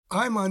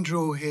I'm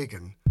Andrew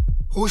O'Hagan,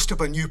 host of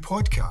a new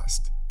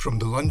podcast from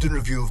the London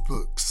Review of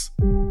Books.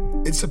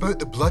 It's about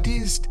the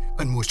bloodiest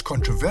and most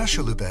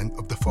controversial event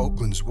of the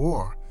Falklands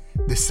War,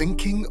 the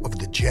sinking of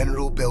the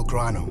General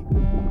Belgrano.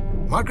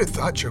 Margaret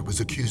Thatcher was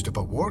accused of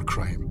a war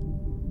crime.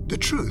 The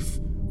truth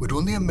would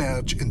only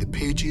emerge in the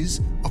pages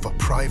of a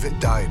private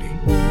diary.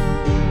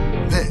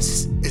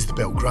 This is the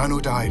Belgrano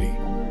Diary.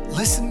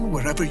 Listen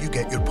wherever you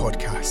get your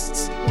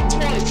podcasts.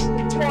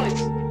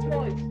 Twice.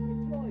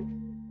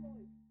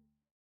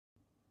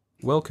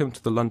 Welcome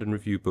to the London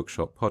Review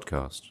Bookshop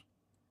podcast.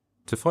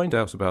 To find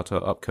out about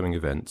our upcoming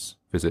events,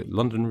 visit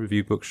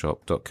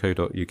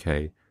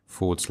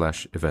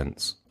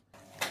londonreviewbookshop.co.uk/events.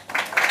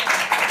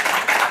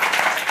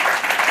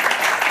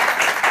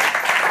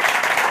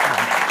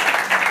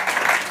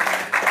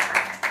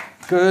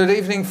 Good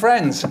evening,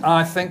 friends.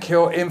 I think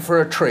you're in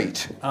for a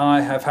treat. I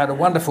have had a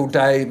wonderful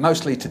day,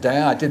 mostly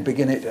today. I did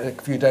begin it a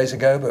few days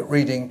ago, but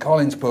reading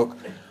Colin's book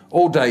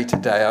all day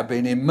today. I've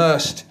been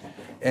immersed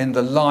in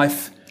the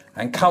life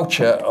and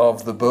culture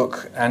of the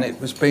book, and it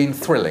has been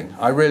thrilling.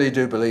 I really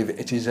do believe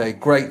it is a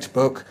great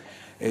book.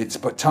 It's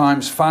at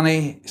times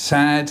funny,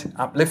 sad,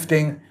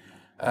 uplifting,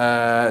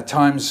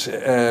 times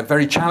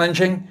very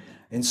challenging,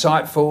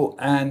 insightful,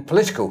 and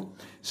political.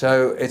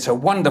 So it's a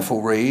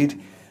wonderful read.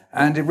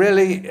 And it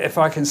really, if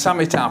I can sum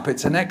it up,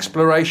 it's an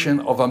exploration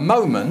of a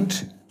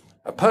moment,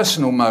 a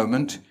personal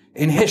moment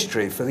in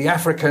history for the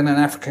African and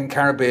African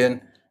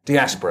Caribbean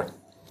diaspora.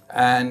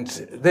 And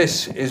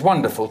this is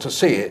wonderful to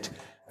see it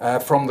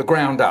from the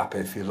ground up,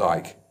 if you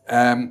like.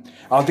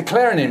 I'll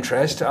declare an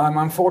interest. I'm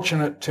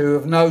unfortunate to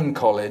have known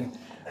Colin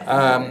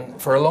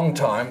for a long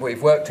time.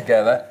 We've worked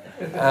together.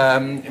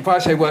 If I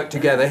say worked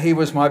together, he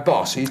was my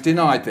boss. He's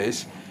denied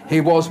this.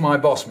 He was my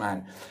boss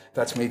man.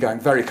 That's me going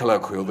very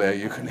colloquial there,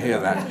 you can hear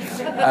that.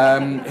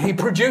 He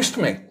produced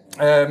me,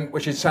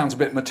 which sounds a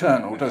bit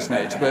maternal, doesn't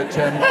it? But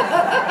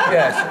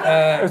yes.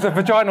 It was a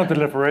vaginal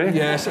delivery.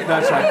 Yes,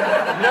 that's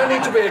right. No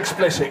need to be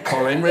explicit,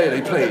 Colin,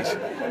 really, please.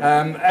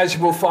 As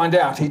you will find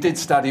out, he did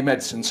study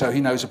medicine, so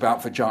he knows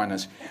about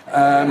vaginas.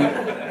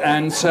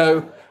 And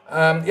so,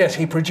 yes,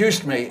 he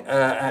produced me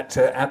at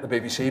the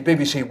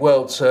BBC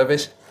World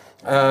Service,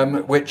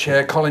 which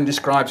Colin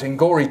describes in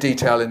gory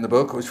detail in the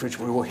book, which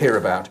we will hear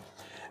about.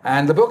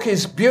 And the book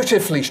is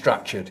beautifully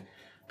structured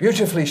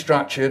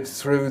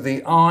through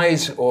the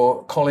eyes,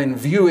 or Colin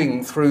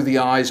viewing through the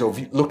eyes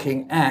of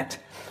looking at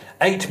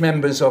 8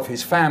 members of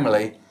his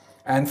family,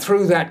 and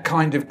through that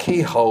kind of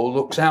keyhole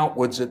looks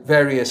outwards at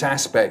various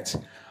aspects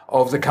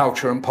of the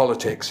culture and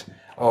politics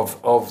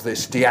of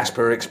this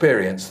diaspora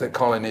experience that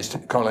Colin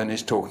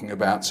is talking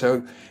about.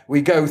 So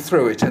we go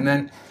through it, and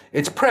then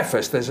it's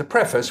prefaced. There's a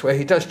preface where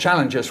he does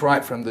challenge us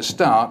right from the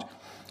start.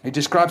 He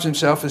describes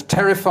himself as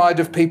terrified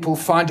of people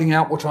finding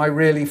out what I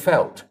really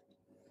felt.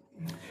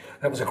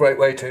 That was a great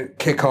way to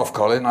kick off,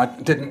 Colin. I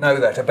didn't know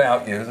that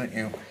about you, that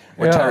you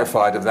were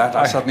terrified of that.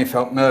 I suddenly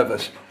felt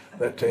nervous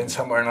that in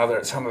some way or another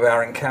at some of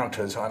our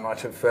encounters I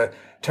might have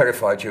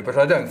terrified you, but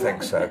I don't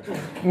think so.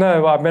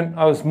 No, I meant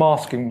I was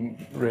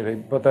masking, really,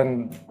 but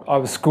then I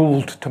was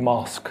schooled to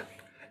mask.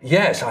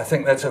 Yes, I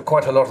think that's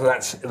quite a lot of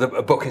that.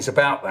 The book is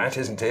about that,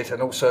 isn't it?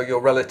 And also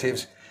your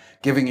relatives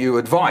giving you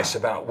advice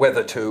about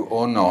whether to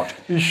or not.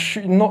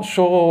 You're not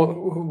sure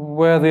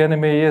where the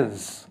enemy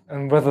is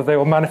and whether they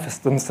will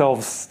manifest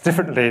themselves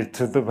differently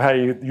to the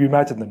way you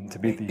imagine them to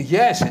be.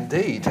 Yes,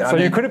 indeed. So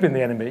you could have been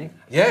the enemy.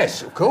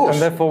 Yes, of course.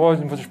 And therefore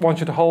want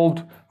you to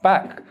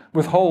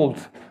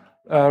withhold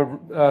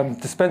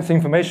dispensing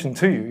information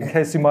to you in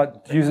case you might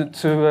use it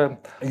to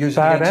use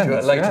bad it against ends. you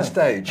at a later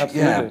stage.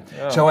 Absolutely.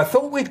 Yeah. So I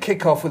thought we'd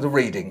kick off with a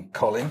reading,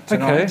 Colin,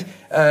 tonight,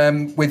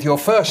 with your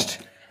first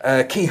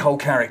keyhole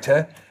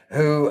character,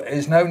 who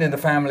is known in the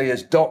family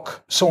as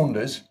Doc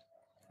Saunders,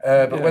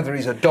 but whether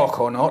he's a doc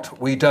or not,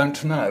 we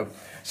don't know.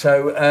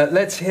 So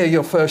let's hear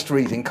your first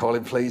reading,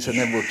 Colin, please, and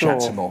then we'll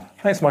chat some more.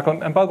 Thanks,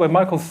 Michael. And by the way,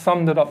 Michael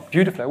summed it up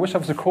beautifully. I wish I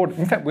was recording.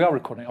 In fact, we are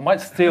recording. I might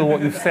steal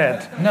what you've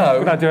said. No,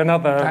 we're going to do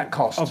another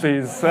of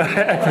these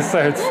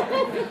episodes.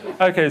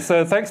 Okay,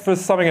 so thanks for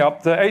summing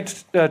up. The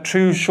 8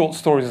 true short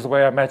stories is the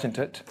way I imagined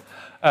it.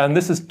 And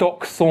this is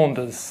Doc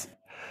Saunders.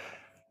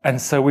 And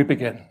so we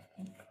begin.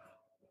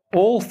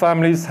 All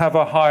families have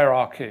a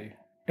hierarchy.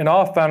 In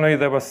our family,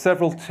 there were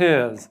several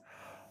tiers,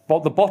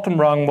 but the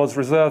bottom rung was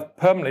reserved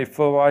permanently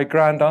for my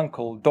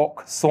grand-uncle,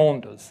 Doc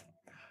Saunders.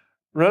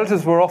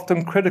 Relatives were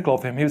often critical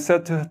of him. He was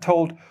said to have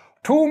told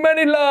too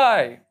many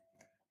lie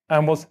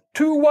and was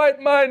too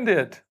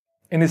white-minded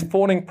in his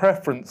fawning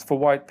preference for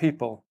white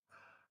people.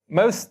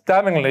 Most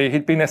damningly,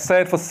 he'd been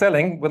assailed for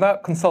selling,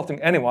 without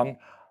consulting anyone,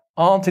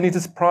 Aunt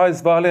Anita's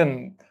prize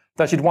violin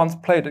that she'd once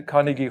played at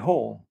Carnegie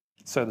Hall,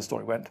 so the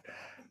story went,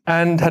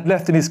 and had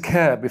left in his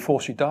care before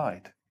she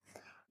died.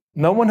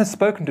 No one had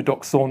spoken to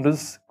Doc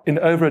Saunders in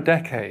over a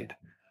decade,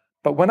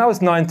 but when I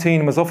was 19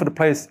 and was offered a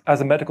place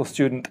as a medical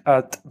student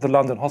at the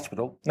London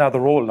Hospital, now the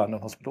Royal London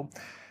Hospital,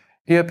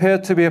 he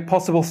appeared to be a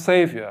possible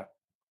saviour.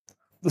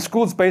 The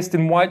school's based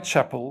in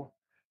Whitechapel,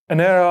 an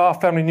area our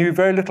family knew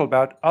very little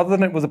about, other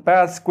than it was a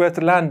bad square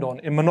to land on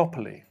in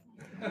Monopoly.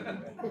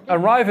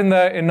 Arriving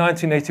there in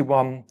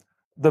 1981,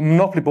 the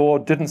Monopoly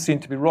board didn't seem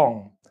to be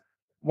wrong.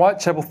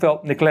 Whitechapel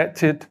felt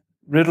neglected,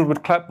 riddled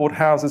with clapboard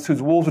houses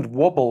whose walls would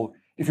wobble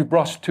if you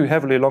brushed too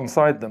heavily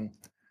alongside them.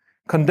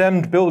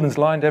 Condemned buildings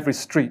lined every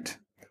street,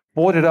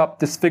 boarded up,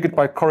 disfigured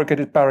by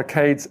corrugated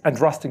barricades and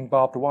rusting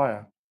barbed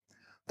wire.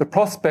 The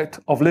prospect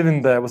of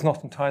living there was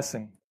not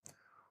enticing.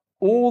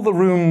 All the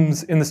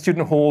rooms in the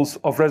student halls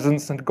of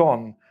residence had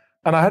gone,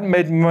 and I hadn't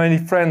made many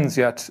friends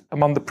yet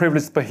among the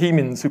privileged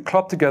bohemians who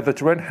clubbed together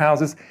to rent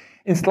houses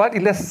in slightly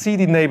less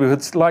seedy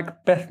neighbourhoods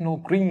like Bethnal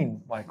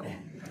Green, Michael.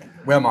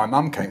 Where my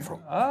mum came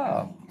from.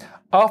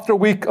 After a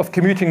week of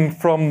commuting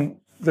from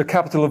the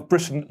capital of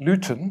Britain,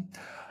 Luton,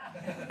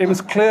 it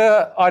was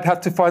clear I'd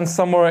have to find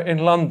somewhere in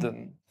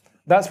London.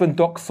 That's when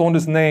Doc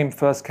Saunders' name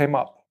first came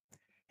up.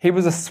 He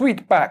was a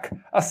sweetback,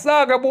 a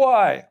saga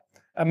boy,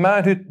 a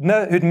man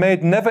who'd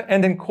made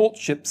never-ending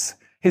courtships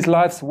his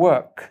life's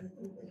work.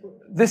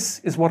 This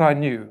is what I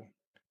knew.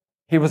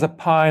 He was a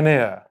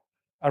pioneer,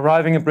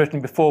 arriving in Britain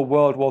before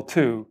World War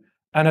II,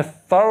 and had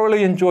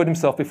thoroughly enjoyed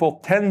himself before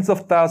tens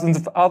of thousands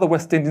of other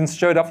West Indians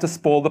showed up to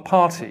spoil the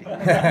party.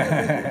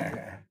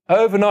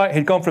 Overnight,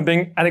 he'd gone from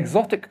being an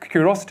exotic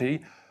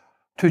curiosity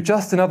to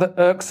just another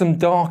irksome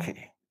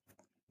darky.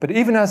 But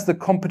even as the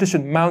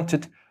competition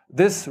mounted,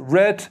 this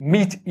red,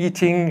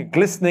 meat-eating,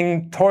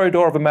 glistening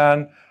toreador of a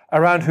man,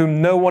 around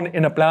whom no one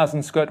in a blouse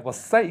and skirt was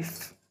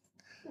safe,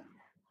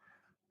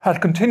 had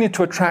continued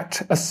to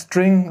attract a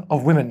string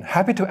of women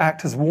happy to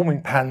act as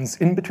warming pans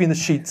in between the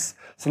sheets,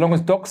 so long as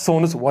Doc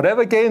Saunders,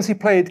 whatever games he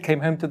played, came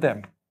home to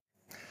them.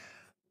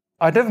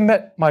 I'd never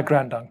met my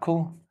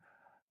granduncle,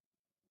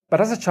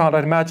 but as a child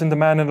I'd imagined the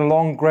man in a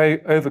long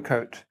grey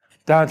overcoat,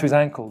 down to his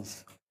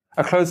ankles,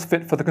 a close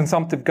fit for the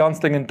consumptive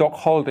gunslinging Doc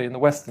Holliday in the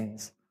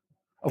westerns.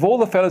 Of all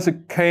the fellows who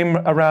came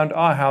around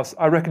our house,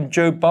 I reckoned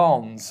Joe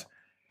Barnes,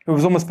 who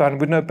was almost found,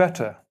 would know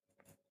better.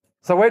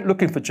 So I went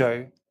looking for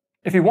Joe.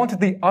 If he wanted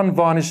the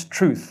unvarnished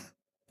truth,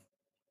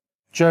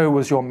 Joe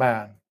was your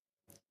man.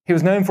 He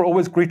was known for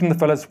always greeting the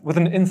fellows with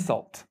an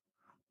insult.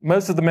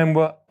 Most of the men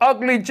were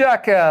ugly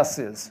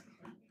jackasses,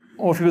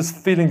 or if he was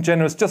feeling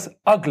generous, just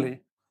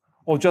ugly,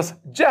 or just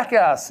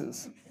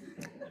jackasses.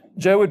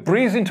 Joe would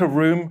breeze into a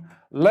room,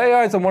 lay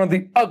eyes on one of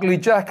the ugly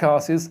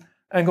jackasses,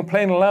 and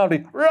complain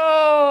loudly,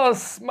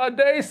 "Ross, my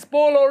day's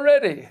spoiled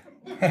already."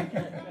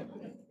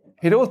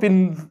 He'd always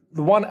been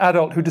the one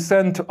adult who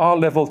descended to our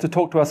level to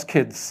talk to us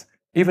kids.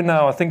 Even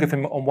now, I think of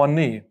him on one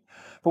knee.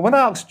 But when I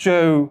asked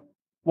Joe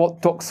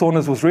what Doc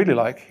Saunders was really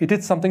like, he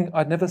did something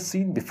I'd never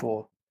seen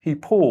before. He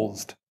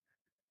paused.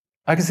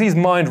 I could see his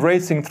mind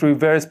racing through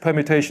various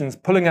permutations,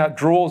 pulling out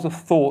drawers of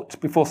thought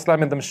before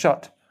slamming them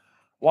shut.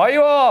 "Why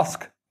you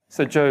ask?"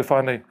 said Joe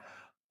finally.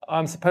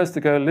 "I'm supposed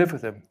to go live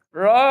with him."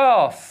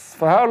 "Ross,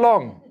 for how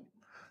long?"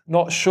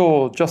 "Not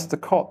sure, just a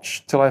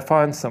cotch till I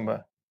find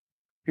somewhere."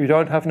 "You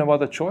don't have no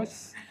other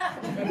choice?"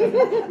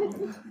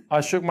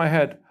 I shook my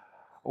head.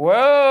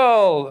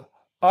 "Well,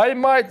 I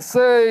might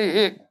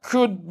say it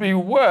could be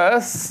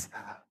worse,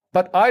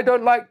 but I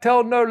don't like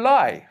tell no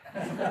lie."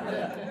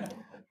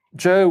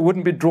 Joe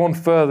wouldn't be drawn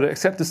further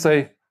except to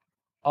say,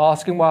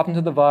 "Ask him what happened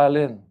to the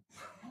violin."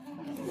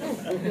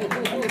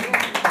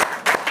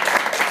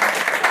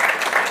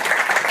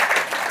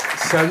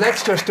 So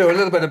let's just do a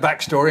little bit of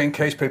backstory in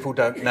case people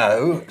don't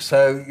know.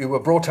 So you were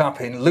brought up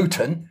in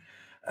Luton.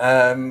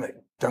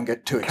 Don't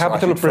get too excited,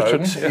 Capital of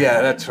Britain.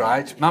 Yeah, that's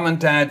right. Mum and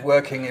Dad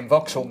working in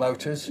Vauxhall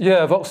Motors.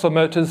 Yeah, Vauxhall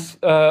Motors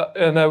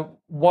in a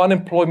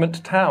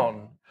one-employment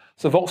town.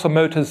 So Vauxhall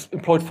Motors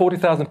employed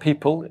 40,000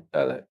 people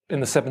in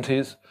the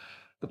 70s.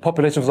 The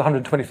population was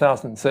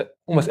 120,000, so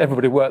almost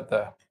everybody worked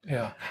there.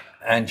 Yeah.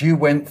 And you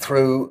went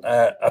through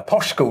a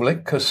posh schooling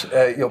because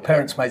your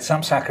parents made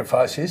some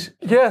sacrifices.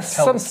 Yes,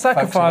 some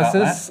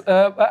sacrifices.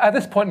 At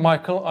this point,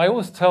 Michael, I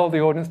always tell the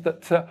audience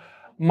that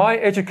my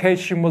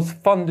education was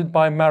funded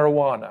by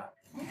marijuana.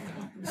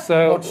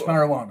 So, what's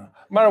marijuana?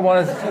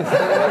 Marijuana is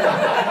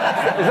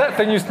that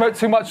thing you smoke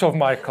too much of,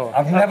 Michael?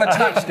 I've never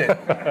touched it.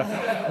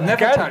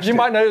 You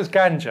might know it as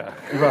ganja.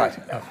 Right.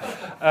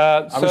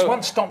 I was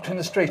once stopped in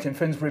the street in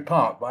Finsbury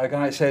Park by a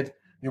guy who said,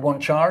 "You want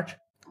charge?"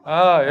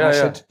 I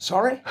said,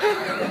 "Sorry?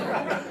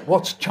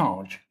 What's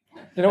charge?"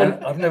 You know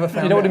what, I've never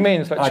found. You know what it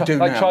means? Like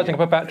charging up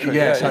a battery.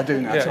 Yes, I do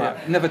now.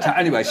 Never.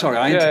 Anyway, sorry,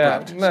 I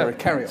interrupt. No. Sorry,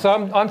 carry on. So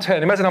I'm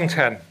 10. Imagine I'm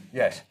 10.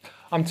 Yes.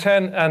 I'm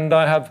 10 and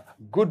I have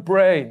good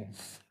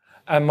brains.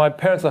 And my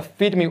parents are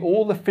feeding me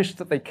all the fish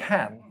that they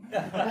can,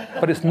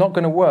 but it's not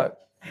going to work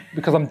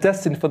because I'm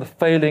destined for the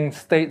failing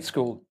state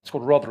school. It's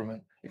called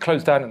Rotherham. It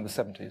closed down in the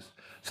 70s.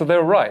 So they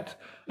were right.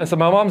 And so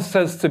my mum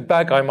says to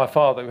Bad Guy, my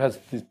father, who has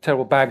these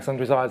terrible bags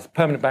under his eyes,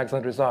 permanent bags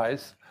under his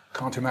eyes.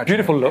 Can't imagine.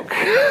 Beautiful look.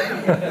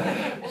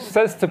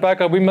 Says to Bad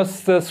Guy, "We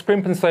must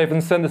scrimp and save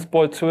and send this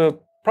boy to a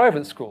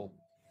private school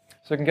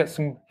so he can get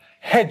some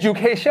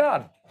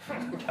education."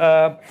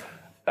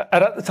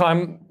 And at the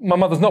time, my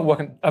mother's not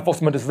working at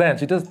Vauxhall Motors then,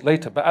 she does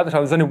later, but at the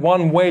time there's only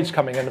one wage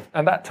coming in, and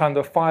at that time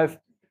there were 5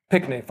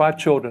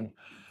 children.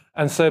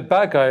 And so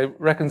Bad Guy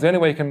reckons the only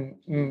way he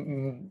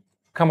can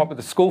come up with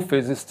the school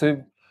fees is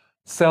to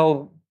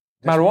sell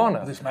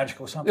marijuana. This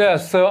magical substance. Yeah,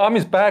 so I'm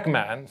his bag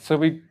man. So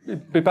we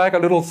bag a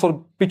little sort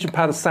of bleaching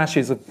powder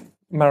sachets of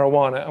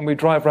marijuana, and we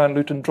drive around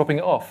Luton dropping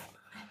it off.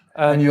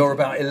 And you're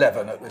about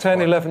 11 at this 10,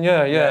 point. 11,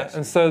 yeah. Yes.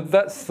 And so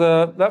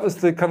that was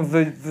the kind of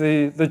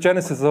the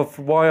genesis of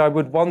why I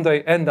would one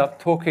day end up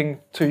talking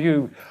to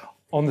you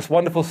on this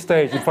wonderful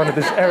stage in front of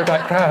this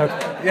erudite crowd.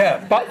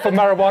 Yeah. But for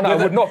marijuana, I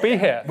would not be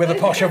here. With a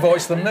posher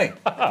voice than me.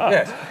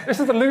 Yes. This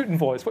is the Luton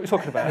voice. What are you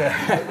talking about?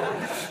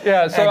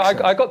 Yeah, so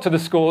I got to the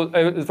school.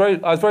 I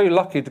was very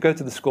lucky to go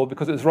to the school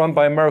because it was run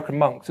by American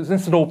monks. It was in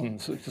St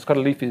Albans, which is quite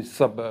a leafy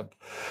suburban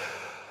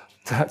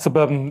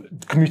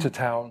commuter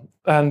town.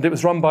 And it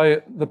was run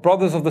by the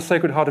Brothers of the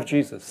Sacred Heart of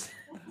Jesus.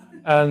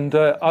 And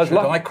I was Should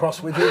I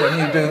cross with you when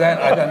you do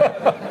that? I don't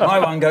know. My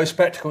one goes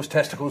spectacles,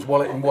 testicles,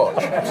 wallet and watch.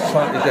 It's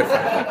slightly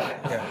different.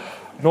 Yeah.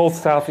 North,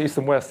 south, east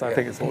and west, I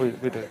think is what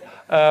we do.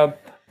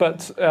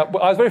 But I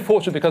was very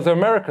fortunate because they're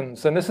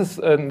Americans. And this is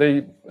in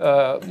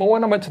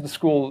when I went to the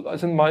school, it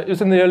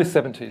was in the early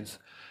 70s.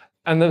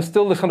 And there was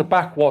still this kind of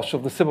backwash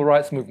of the civil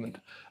rights movement.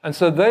 And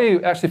so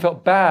they actually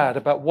felt bad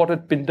about what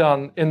had been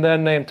done in their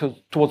name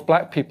towards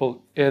black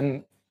people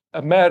in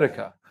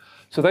America.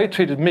 So they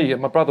treated me,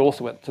 and my brother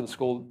also went to the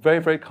school, very,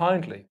 very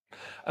kindly.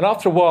 And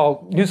after a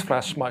while,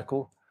 newsflash,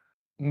 Michael,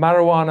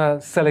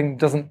 marijuana selling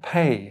doesn't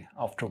pay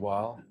after a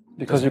while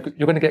because you're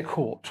going to get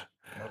caught.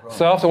 Right.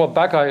 So after a while,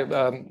 that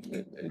guy,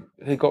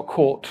 he got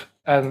caught,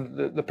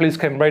 and the police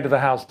came, raided the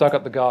house, dug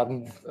up the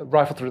garden,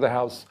 rifled through the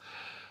house.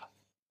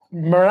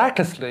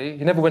 Miraculously,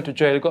 he never went to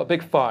jail, he got a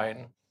big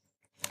fine.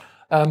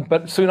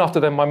 But soon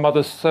after then, my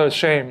mother's so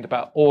ashamed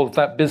about all of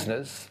that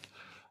business,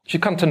 she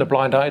kind of turned a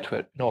blind eye to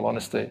it, in all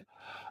honesty.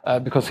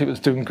 Because he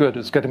was doing good. It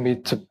was getting me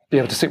to be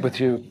able to sit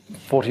with you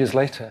 40 years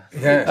later.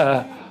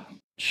 Yes.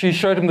 She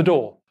showed him the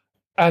door.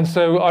 And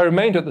so I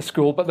remained at the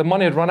school, but the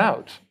money had run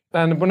out.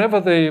 And whenever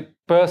the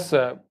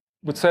bursar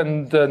would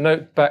send a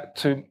note back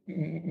to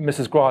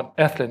Mrs. Grant,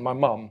 Ethelyn, my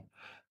mum,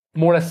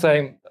 more or less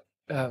saying,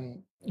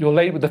 you're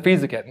late with the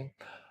fees again,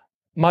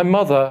 my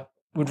mother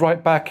would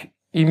write back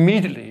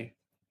immediately,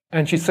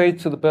 and she'd say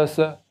to the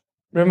bursar,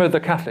 remember the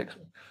Catholics,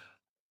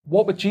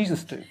 what would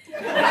Jesus do?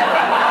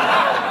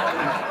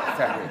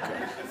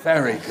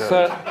 Very good.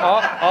 So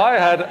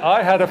I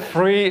had a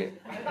free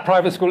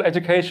private school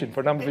education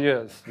for a number of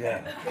years.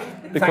 Yeah.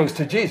 Thanks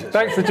to Jesus.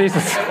 Thanks to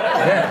Jesus.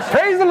 Yes.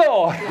 Praise the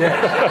Lord.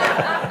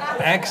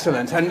 Yes.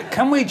 Excellent. And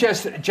can we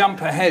just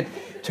jump ahead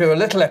to a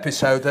little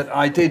episode that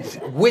I did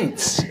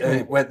wince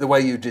the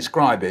way you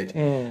describe it.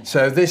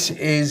 So this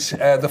is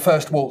the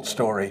first waltz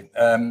story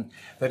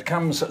that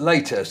comes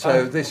later.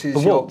 So this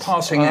is your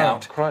passing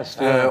out. Christ,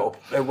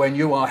 when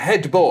you are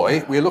head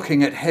boy. We're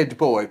looking at head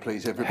boy,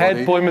 please, everybody.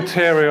 Head boy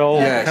material.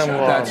 Yes, come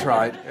on. that's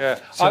right. Yeah.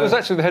 So, I was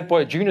actually the head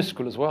boy at junior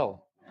school as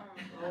well.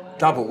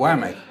 Double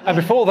whammy. And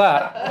before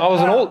that, I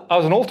was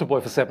an altar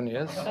boy for 7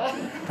 years.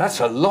 That's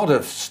a lot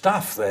of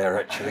stuff there,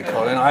 actually,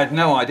 Colin. I had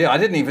no idea. I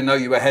didn't even know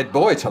you were head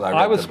boy till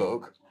I read the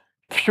book.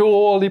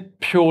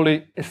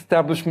 Purely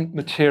establishment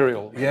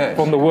material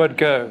from the word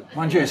go.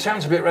 Mind you, it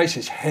sounds a bit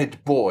racist,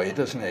 head boy,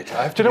 doesn't it?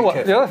 I have to Do you know what?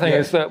 careful. The other thing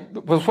is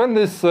that was when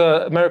these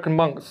American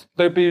monks,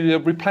 they'd be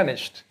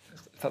replenished.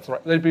 That's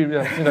right. They'd be,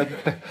 that's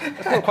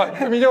not quite.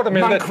 I mean, you know what I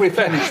mean. Monk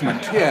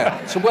replenishment. Yeah,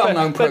 it's a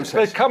well-known process.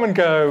 They'd come and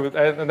go,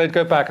 and they'd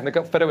go back, and they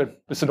got fed up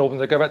with St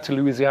Albans. They'd go back to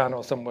Louisiana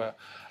or somewhere,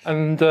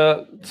 and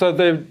so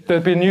there'd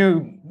be a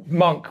new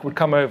monk would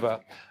come over,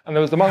 and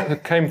there was the monk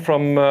that came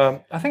from,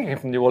 I think he came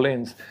from New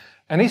Orleans,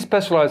 and he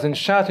specialised in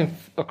shouting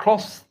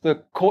across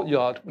the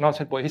courtyard when I was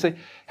head boy. He'd say,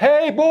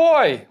 "Hey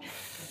boy!"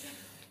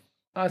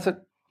 I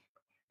said,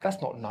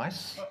 "That's not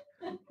nice."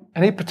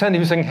 And he pretended he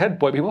was saying head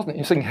boy, but he wasn't.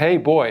 He was saying, hey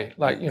boy,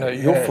 like,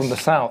 you're from the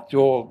South.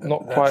 You're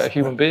not quite a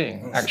human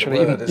being, actually.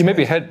 You may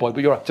be head boy,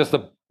 but you're just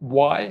a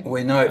Y.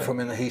 We know it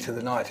from In the Heat of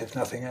the Night, if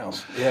nothing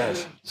else.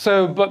 Yes.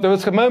 So, but there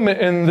was a moment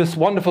in this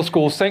wonderful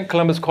school, St.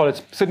 Columbus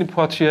College, Sidney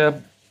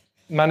Poitier,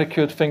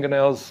 manicured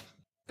fingernails.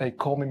 They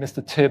call me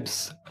Mr.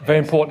 Tibbs. A very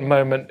important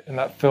moment in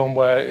that film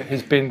where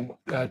he's been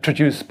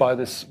traduced by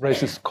this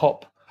racist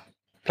cop,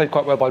 played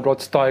quite well by Rod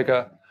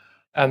Steiger.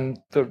 And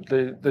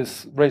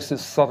this racist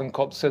Southern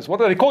cop says, "What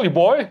do they call you,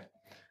 boy?"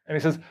 And he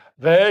says,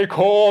 "They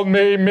call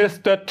me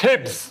Mr.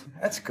 Tibbs."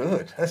 That's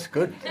good. That's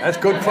good. That's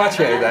good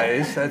Poitier, that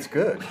is. That's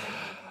good.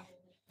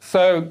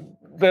 So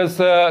there's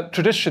a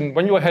tradition,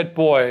 when you're a head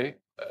boy,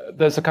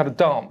 there's a kind of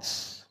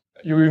dance.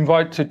 You're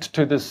invited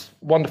to this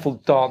wonderful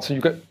dance, and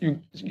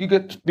you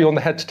get to be on the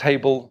head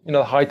table,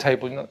 the high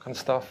table, that kind of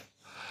stuff.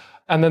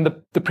 And then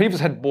the previous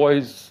head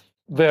boy's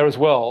there as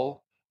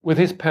well, with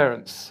his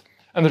parents.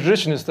 And the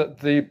tradition is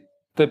that the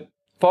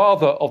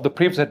father of the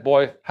previous head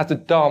boy has to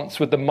dance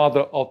with the mother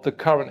of the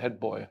current head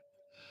boy.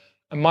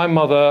 And my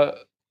mother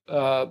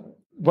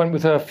went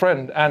with her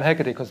friend, Anne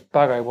Hegarty, because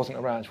Bagay wasn't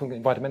around. She wouldn't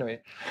invite him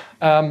anyway.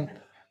 And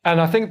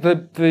I think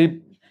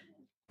the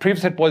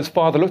previous head boy's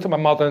father looked at my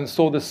mother and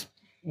saw this,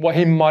 what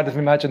he might have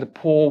imagined, a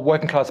poor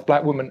working class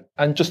black woman,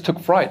 and just took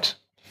fright.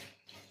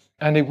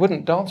 And he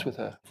wouldn't dance with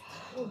her.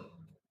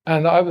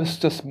 And I was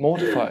just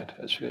mortified,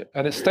 actually.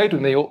 And it stayed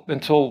with me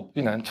until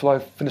I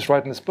finished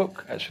writing this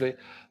book, actually,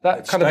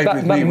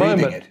 that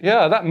moment.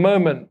 Yeah, that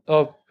moment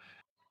of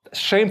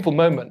shameful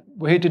moment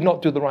where he did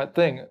not do the right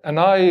thing. And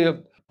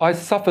I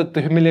suffered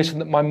the humiliation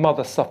that my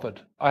mother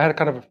suffered. I had a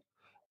kind of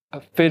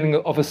a feeling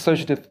of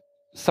associative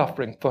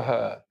suffering for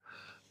her.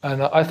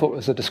 And I thought it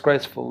was a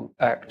disgraceful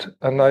act.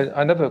 And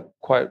I never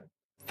quite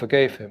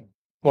forgave him.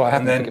 Well, I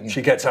haven't And then forgiven him.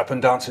 she gets up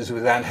and dances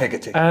with Anne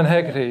Hegarty. Anne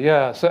Hegarty,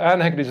 yeah. So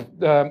Anne Hegarty's,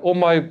 all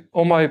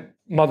my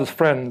mother's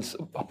friends,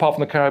 apart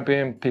from the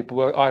Caribbean people,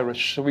 were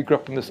Irish. So we grew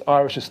up in this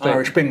Irish estate.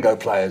 Irish bingo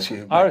players,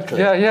 you.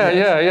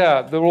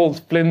 Yeah. They're all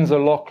Flynn's,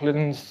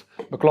 O'Loughlin's,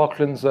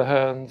 McLaughlin's,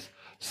 Aherns.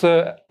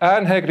 So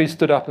Anne Hegarty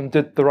stood up and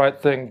did the right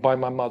thing by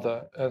my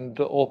mother, and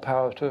all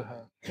power to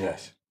her.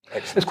 Yes,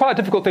 excellent. It's quite a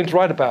difficult thing to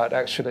write about,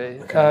 actually,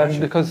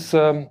 because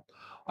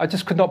I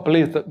just could not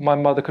believe that my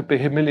mother could be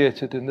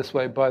humiliated in this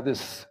way by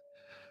this.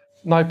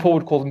 Now Paul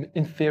would call them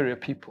inferior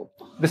people.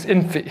 This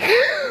infy.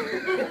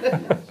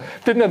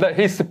 Didn't know that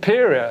his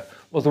superior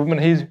was a woman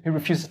he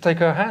refused to take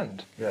her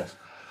hand. Yes.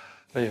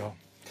 There you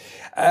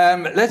are.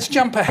 Let's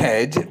jump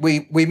ahead.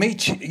 We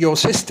meet your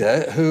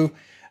sister, who,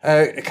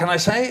 can I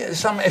say,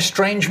 some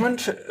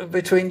estrangement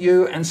between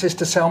you and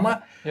Sister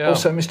Selma,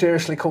 also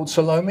mysteriously called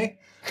Salome.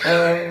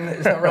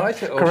 Is that right?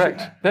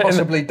 Correct. Or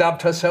possibly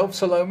dubbed herself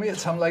Salome at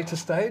some later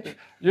stage?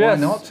 Yes,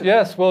 why not?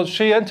 Yes, well,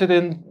 she entered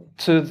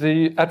into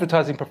the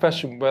advertising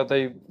profession where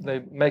they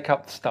make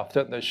up stuff,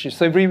 don't they?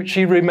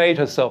 She remade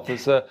herself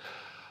as a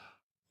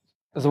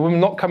woman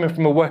not coming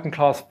from a working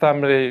class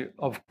family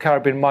of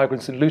Caribbean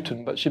migrants in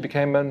Luton, but she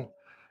became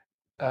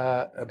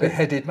a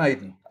beheaded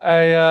maiden.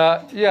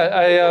 A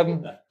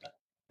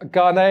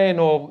Ghanaian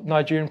or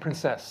Nigerian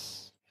princess.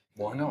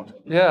 Why not?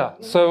 Yeah.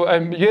 So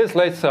years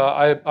later,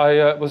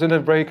 I was in a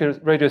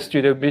radio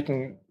studio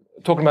meeting,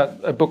 talking about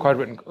a book I'd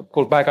written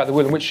called Bag Out the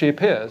Wheel, in which she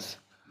appears.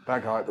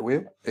 Bag Out the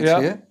Wheel? It's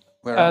here?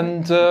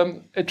 Where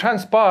it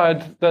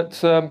transpired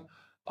that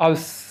I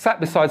was sat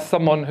beside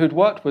someone who'd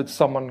worked with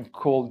someone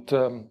called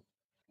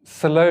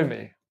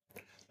Salome.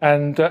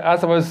 And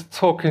as I was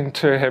talking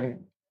to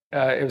him,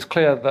 it was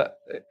clear that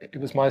it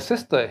was my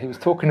sister he was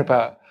talking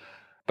about.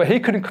 But he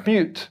couldn't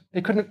commute.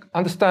 He couldn't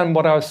understand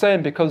what I was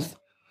saying because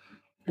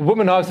the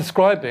woman I was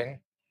describing,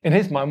 in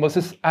his mind, was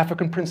this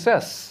African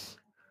princess.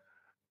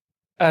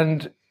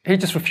 And he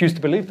just refused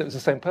to believe that it was the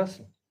same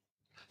person.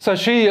 So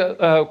she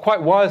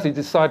quite wisely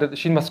decided that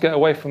she must get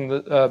away from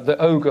the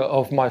ogre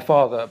of my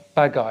father,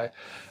 bad guy.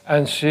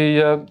 And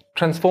she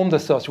transformed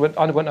herself. She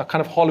underwent a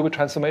kind of Hollywood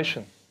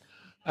transformation.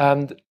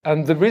 And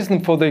the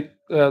reason for the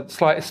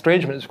slight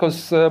estrangement is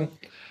because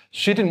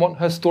she didn't want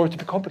her story to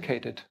be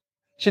complicated.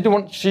 She didn't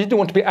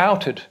want to be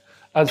outed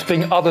as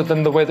being other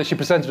than the way that she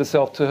presented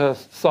herself to her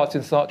Saatchi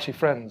and Saatchi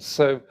friends.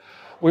 So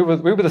we were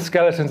the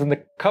skeletons in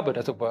the cupboard,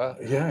 as it were,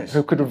 yes,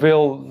 who could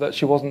reveal that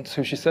she wasn't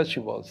who she said she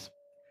was.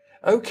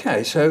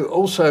 Okay, so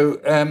also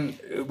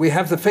we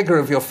have the figure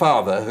of your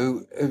father,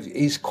 who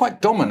is quite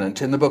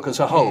dominant in the book as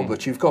a whole,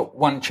 but you've got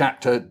one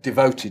chapter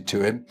devoted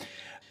to him.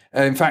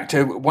 In fact,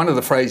 one of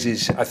the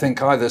phrases I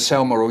think either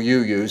Selma or you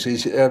use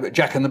is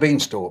Jack and the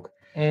Beanstalk.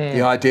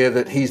 The idea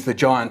that he's the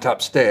giant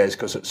upstairs,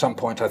 because at some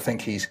point I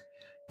think he's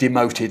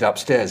demoted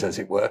upstairs, as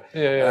it were.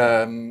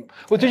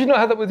 Well, did you not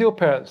have that with your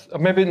parents? Or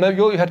maybe no,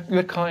 you had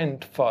a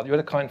kind father. You had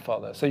a kind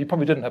father, so you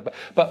probably didn't have.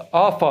 But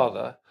our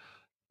father,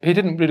 he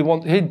didn't really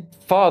want. He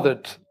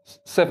fathered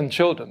 7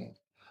 children,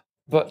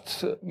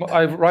 but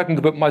I write in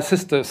the book. My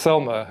sister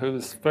Selma, who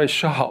was very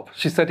sharp,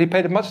 she said he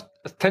paid much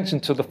attention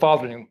to the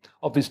fathering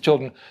of these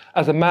children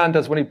as a man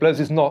does when he blows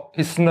his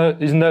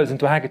nose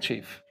into a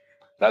handkerchief.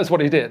 That was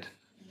what he did,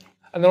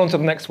 and then on to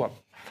the next one.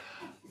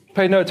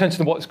 Pay no attention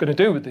to what he's going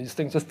to do with these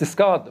things, just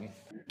discard them.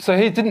 So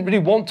he didn't really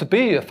want to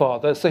be a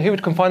father, so he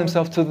would confine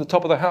himself to the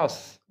top of the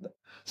house.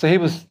 So he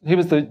was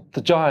the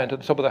giant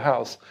at the top of the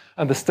house,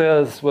 and the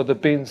stairs were the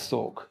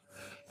beanstalk.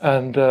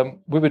 And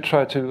we would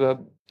try to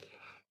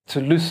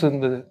loosen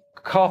the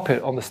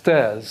carpet on the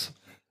stairs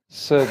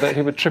so that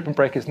he would trip and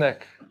break his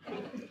neck.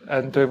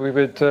 And we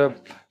would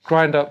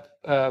grind up...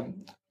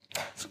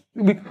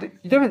 you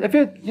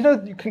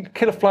can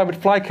kill a fly with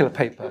fly killer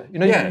paper.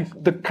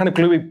 The kind of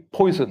gluey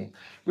poison.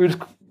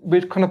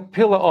 We'd kind of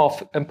peel it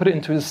off and put it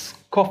into his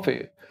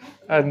coffee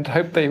and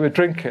hope that he would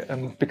drink it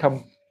and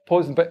become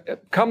poisoned.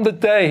 But come the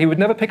day, he would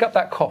never pick up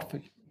that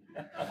coffee.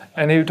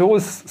 And he would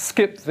always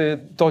skip the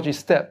dodgy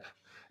step.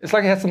 It's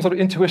like he had some sort of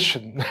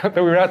intuition that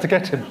we were out to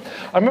get him.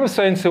 I remember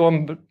saying to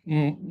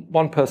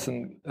one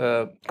person,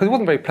 because he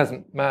wasn't a very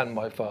pleasant man,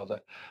 my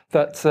father,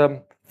 that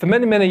for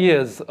many, many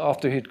years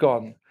after he'd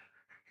gone,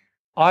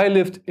 I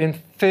lived in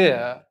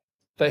fear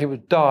that he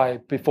would die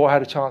before I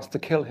had a chance to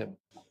kill him.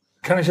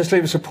 Can I just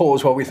leave us a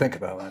pause while we think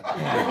about that?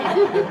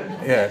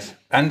 Yes.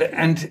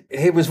 And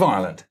he was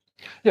violent?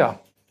 Yeah,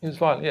 he was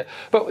violent, yeah.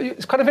 But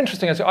it's kind of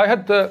interesting. I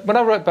had when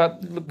I wrote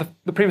about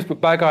the previous book,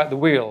 Bad Guy at the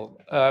Wheel,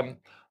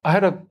 I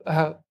had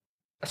a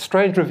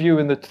strange review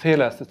in the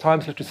TLS, the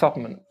Times Literary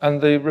Supplement, and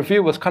the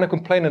review was kind of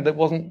complaining that it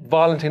wasn't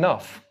violent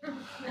enough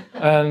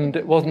and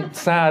it wasn't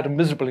sad and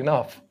miserable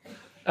enough.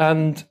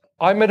 And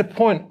I made a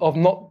point of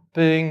not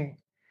being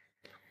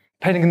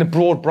painting in the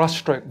broad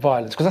brushstroke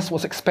violence, because that's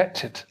what's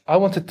expected. I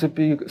wanted to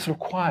be sort of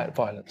quiet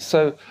violence.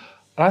 So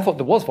and I thought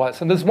there was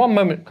violence. And there's one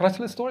moment, can I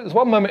tell the story? There's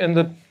one moment in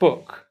the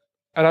book,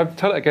 and I'll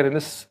tell it again in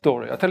this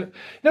story. I tell it,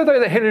 you know the way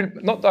that Hilary,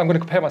 not that I'm going to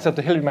compare myself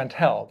to Hilary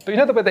Mantel, but you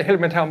know the way that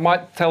Hilary Mantel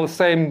might tell the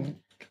same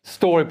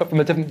story, but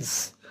from a different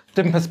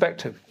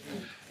perspective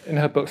in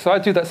her book. So I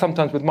do that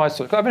sometimes with my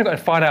stories. I've only got a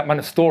finite amount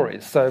of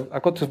stories, so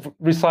I've got to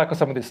recycle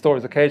some of these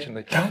stories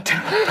occasionally. Don't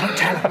tell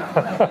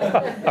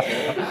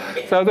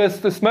it. So there's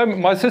this moment,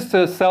 my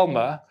sister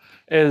Selma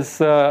is,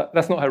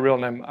 that's not her real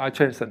name, I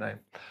changed her name.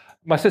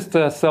 My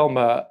sister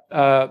Selma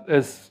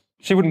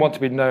she wouldn't want to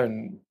be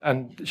known,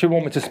 and she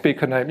wouldn't want me to speak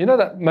her name. You know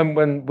that moment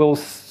when Will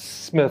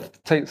Smith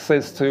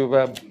says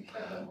to,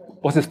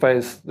 what's his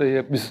face,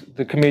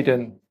 the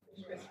comedian,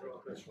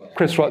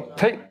 Chris Rock,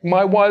 take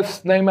my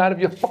wife's name out of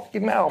your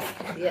fucking mouth.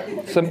 Yeah.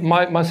 So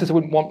my sister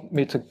wouldn't want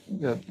me to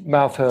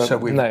mouth her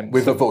name.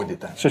 We've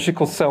avoided that. So she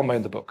calls Selma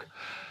in the book.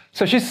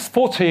 So she's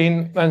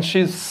 14 and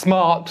she's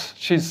smart.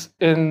 She's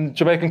in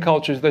Jamaican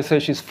culture, they say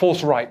she's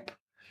force ripe.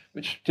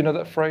 Which, do you know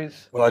that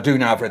phrase? Well, I do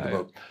now. I've read the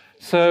book.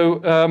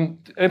 So,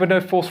 anyone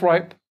know force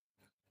ripe?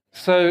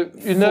 So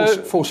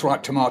force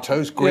ripe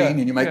tomatoes, green,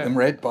 and you make them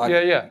red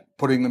by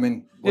putting them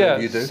in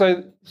whatever you do.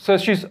 So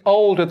she's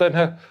older than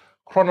her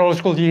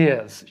chronological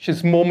years.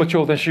 She's more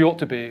mature than she ought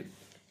to be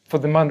for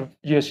the amount of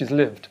years she's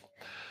lived.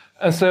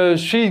 And so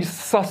she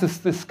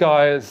susses this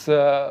guy as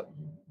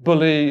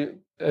bully,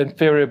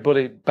 inferior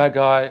bully, bad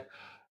guy,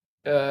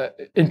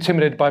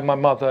 intimidated by my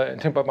mother,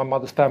 intimidated by my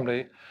mother's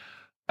family.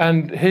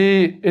 And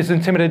he is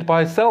intimidated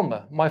by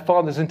Selma. My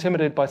father's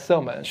intimidated by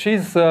Selma. And she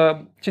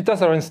does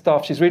her own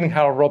stuff. She's reading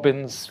Harold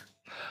Robbins,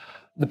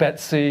 The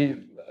Betsy,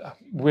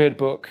 weird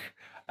book.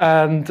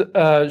 And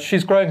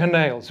she's growing her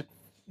nails,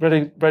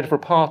 ready for a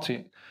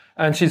party.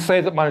 And she's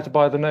saved up money to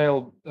buy the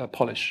nail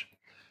polish.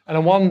 And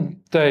on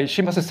one day,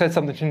 she must have said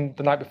something to him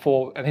the night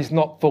before, and he's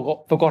not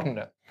forgotten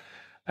it.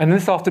 And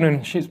this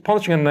afternoon, she's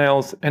polishing her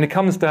nails, and he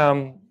comes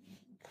down,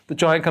 the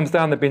giant comes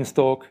down the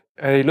beanstalk,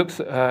 and he looks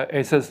at her, and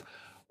he says,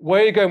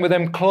 "Where are you going with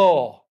them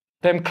claw?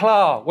 Them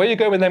claw? Where are you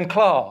going with them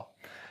claw?"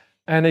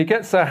 And he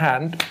gets her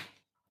hand,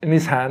 in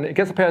his hand, he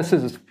gets a pair of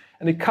scissors,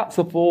 and he cuts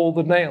off all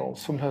the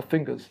nails from her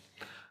fingers.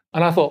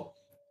 And I thought,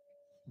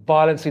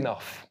 violence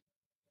enough.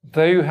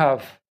 There you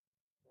have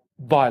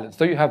violence.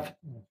 There you have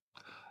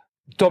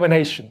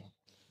domination.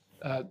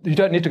 You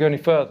don't need to go any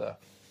further.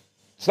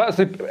 So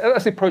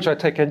that's the approach I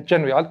take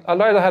generally. I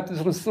like to have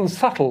these sort of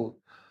subtle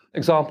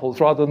examples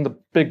rather than the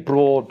big,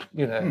 broad,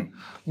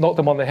 knock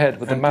them on the head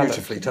with the mallet.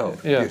 Beautifully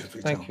told. Yeah,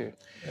 beautifully thank told. You.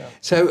 Yeah.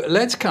 So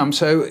let's come.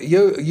 So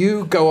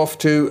you go off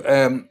to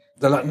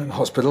the London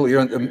Hospital.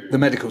 You're at the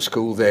medical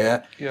school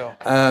there. Yeah.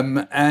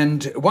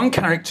 And one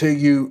character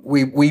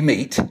we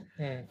meet.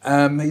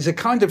 He's a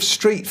kind of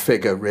street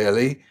figure,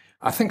 really.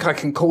 I think I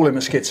can call him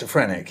a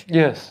schizophrenic.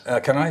 Yes.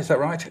 Can I? Is that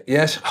right?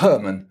 Yes.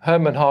 Herman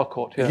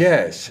Harcourt. Yeah.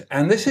 Yes.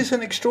 And this is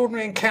an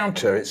extraordinary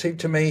encounter. It seemed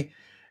to me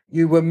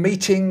you were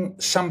meeting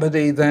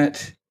somebody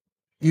that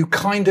you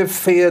kind of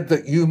feared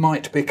that you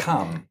might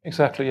become.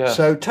 Exactly, yeah.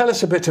 So tell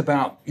us a bit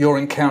about your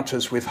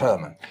encounters with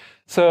Herman.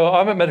 So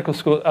I'm at medical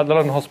school at the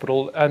London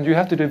Hospital, and you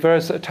have to do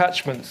various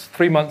attachments,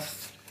 3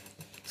 months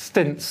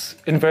stints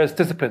in various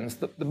disciplines.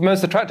 The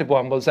most attractive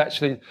one was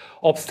actually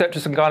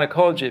obstetrics and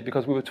gynecology,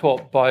 because we were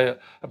taught by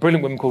a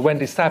brilliant woman called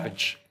Wendy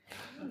Savage.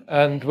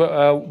 And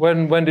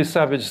when Wendy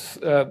Savage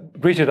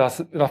greeted us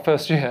in our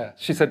first year,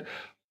 she said,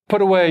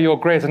 "Put away your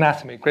Grey's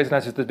Anatomy." Grey's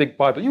Anatomy is the big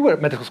Bible. You were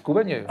at medical school,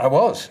 weren't you? I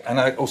was, and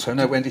I also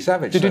know Wendy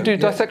Savage. Did you do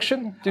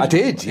dissection? I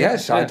did,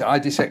 yes. Yeah. I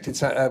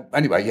dissected.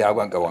 Anyway, I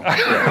won't go on.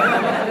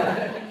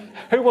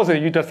 Who was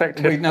it you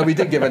dissected? We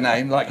did give a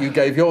name, like you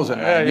gave yours a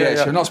name.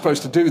 Yes, you're not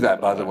supposed to do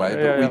that, by the way,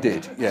 but we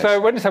did. Yes.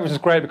 So Wendy Savage was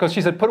great because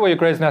she said, "Put away your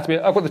Grey's Anatomy.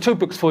 I've got the 2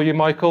 books for you,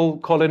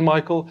 Colin,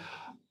 Michael.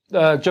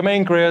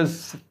 Jermaine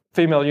Greer's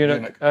Female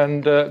Eunuch.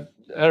 And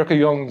Erica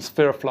Young's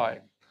Fear of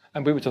Flying."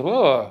 And we were just,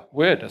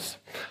 weirdness.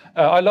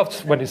 I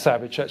loved Wendy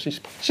Savage, actually.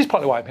 She's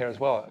partly why I'm here as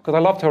well, because I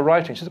loved her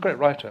writing. She's a great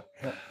writer.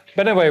 Yeah.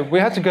 But anyway, we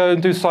had to go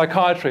and do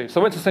psychiatry. So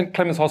I went to St.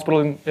 Clement's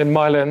Hospital in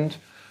Mile End,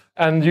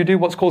 and you do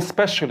what's called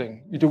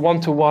specialing. You do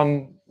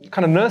one-to-one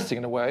kind of nursing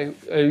in a way.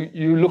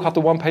 You look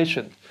after one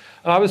patient.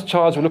 And I was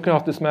charged with looking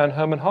after this man,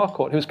 Herman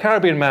Harcourt, who was a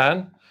Caribbean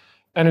man,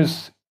 and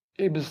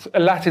he was a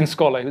Latin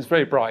scholar. He was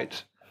very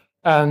bright.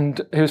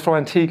 And he was from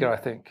Antigua, I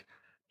think.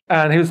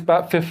 And he was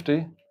about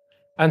 50,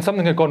 and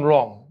something had gone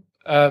wrong.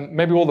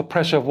 Maybe all the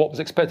pressure of what was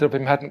expected of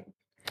him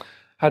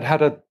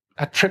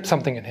had tripped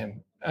something in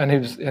him, and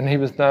he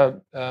was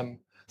now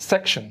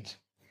sectioned.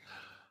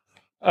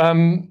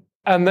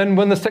 And then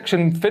when the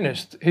section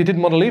finished, he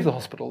didn't want to leave the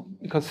hospital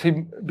because he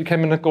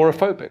became an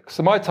agoraphobic.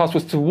 So my task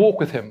was to walk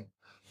with him,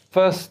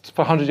 first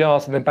for 100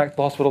 yards and then back to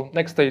the hospital.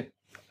 Next day,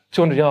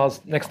 200 yards.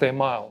 Next day, a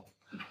mile.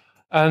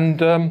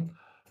 And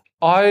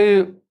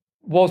I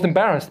was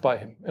embarrassed by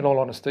him, in all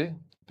honesty,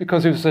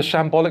 because he was a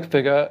shambolic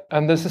figure.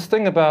 And there's this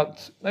thing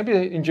about, maybe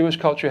in Jewish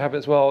culture you have it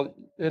as well,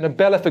 in a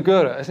bella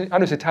figura, I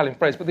know it's an Italian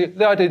phrase, but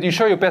the idea that you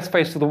show your best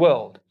face to the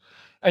world.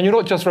 And you're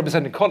not just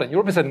representing Colin,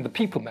 you're representing the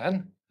people,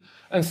 man.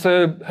 And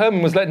so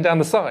Herman was letting down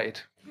the side.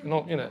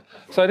 Not,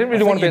 So I didn't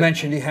really want to be... You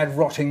mentioned he had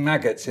rotting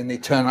maggots in the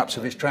turn-ups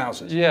of his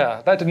trousers.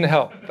 Yeah, that didn't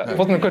help. That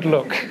wasn't a good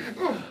look.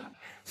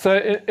 So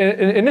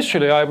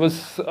initially, there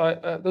was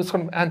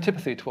kind of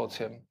antipathy towards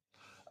him.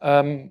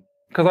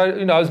 Because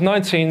I was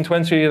 19,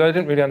 20, and I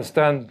didn't really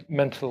understand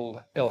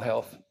mental ill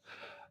health.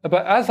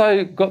 But as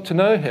I got to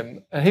know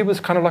him, and he was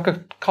kind of like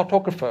a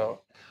cartographer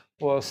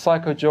or a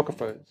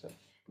psychogeographer.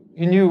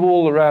 He knew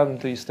all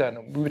around the East End,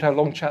 and we would have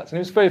long chats, and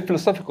he was very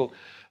philosophical.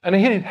 And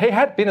he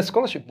had been a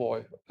scholarship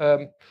boy.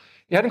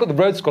 He hadn't got the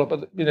Rhodes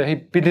Scholarship, but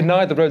he'd been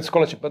denied the Rhodes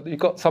Scholarship, but he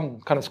got some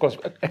kind of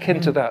scholarship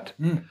akin to that.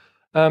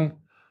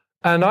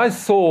 And I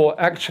saw,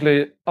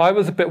 actually, I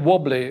was a bit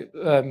wobbly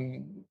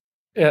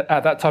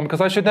at that time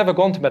because I should never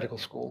gone to medical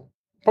school.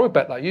 Probably a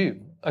bit like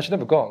you. I should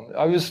never gone.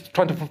 I was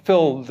trying to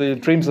fulfill the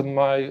dreams of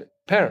my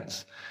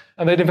parents.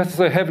 And they'd invested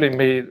so heavily in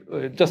me,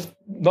 just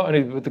not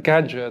only with the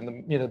ganja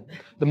and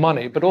the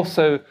money, but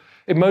also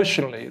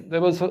emotionally. There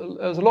was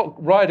a lot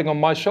riding on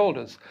my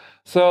shoulders.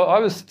 So I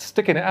was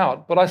sticking it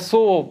out, but I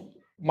saw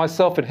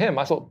myself in him.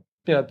 I thought,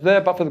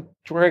 there, but for the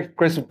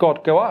grace of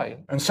God, go I.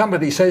 And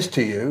somebody says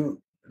to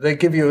you, they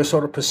give you a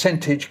sort of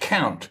percentage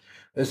count.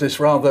 There's this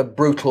rather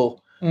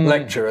brutal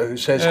lecturer who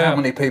says how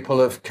many people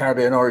of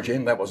Caribbean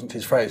origin, that wasn't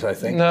his phrase, I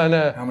think,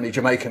 how many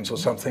Jamaicans or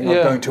something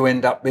are going to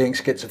end up being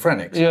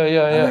schizophrenics.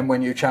 And then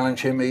when you challenge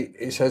him,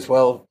 he says,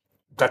 well,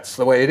 that's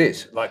the way it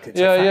is. Like it's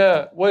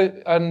a fact. Well,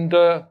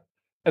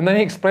 and then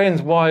he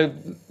explains why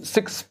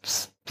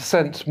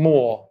 6%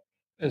 more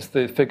is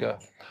the figure.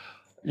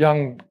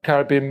 Young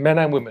Caribbean men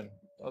and women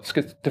have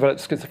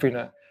developed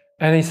schizophrenia.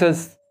 And he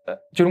says,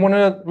 do you want to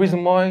know the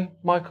reason why,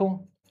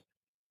 Michael?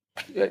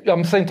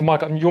 I'm saying to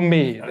Michael, you're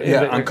me.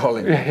 Yeah, I'm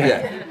Colin.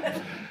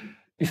 Yeah.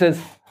 He says,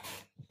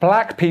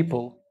 black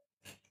people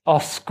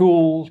are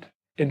schooled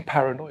in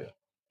paranoia.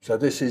 So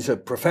this is a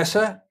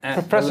professor?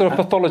 Professor of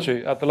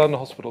pathology at the London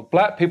Hospital.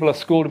 Black people are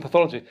schooled in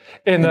pathology,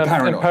 in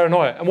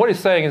paranoia. And what he's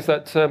saying is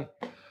that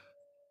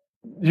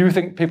you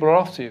think people are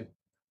after you.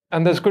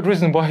 And there's good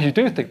reason why you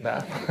do think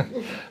that.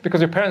 Because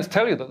your parents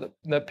tell you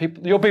that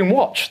people, you're being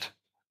watched.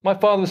 My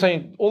father was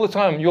saying all the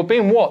time, you're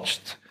being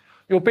watched.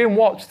 You're being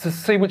watched to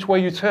see which way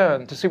you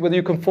turn, to see whether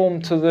you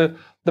conform to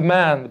the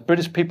man, the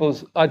British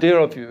people's idea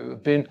of you,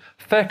 of being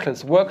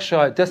feckless,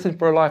 work-shy, destined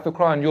for a life of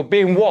crime. You're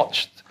being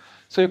watched.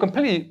 So you've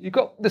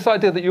got this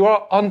idea that you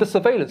are under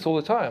surveillance all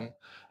the time.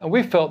 And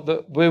we felt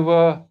that we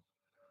were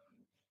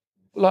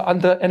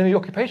under enemy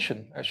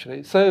occupation,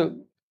 actually. So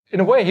in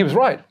a way, he was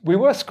right. We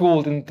were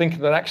schooled in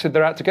thinking that actually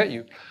they're out to get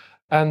you.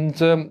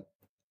 And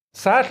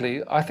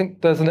sadly, I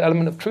think there's an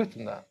element of truth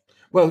in that.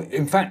 Well,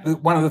 in fact,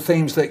 one of the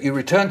themes that you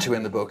return to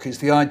in the book is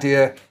the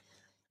idea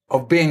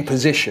of being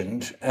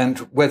positioned and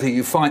whether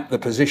you fight the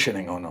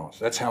positioning or not.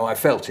 That's how I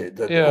felt it,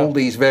 that all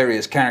these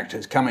various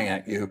characters coming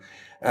at you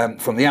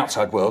from the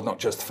outside world, not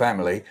just the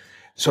family,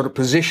 sort of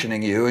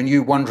positioning you and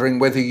you wondering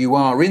whether you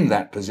are in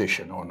that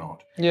position or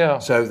not. Yeah.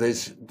 So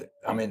it's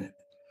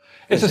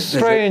a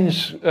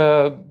strange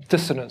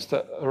dissonance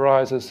that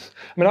arises.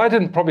 I mean, I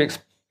didn't probably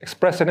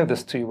express any of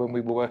this to you when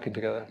we were working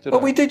together.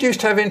 We did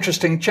used to have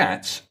interesting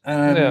chats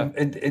in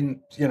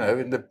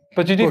the.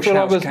 But did you feel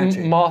I was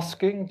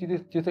masking? Do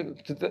you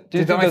think?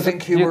 Did I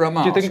think you were a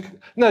mask?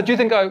 Do you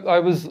think I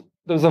was?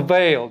 There was a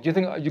veil. Do you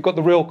think you got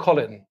the real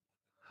Colin?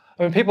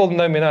 I mean, people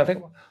know me now. I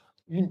think,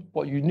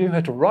 you knew how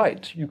to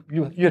write.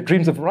 You had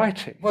dreams of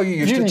writing. Well, you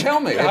used to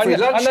tell me every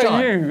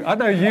lunchtime. I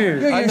know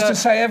you. You used to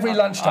say every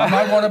lunchtime,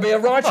 I want to be a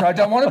writer. I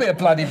don't want to be a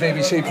bloody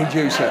BBC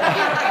producer.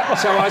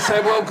 So I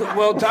said,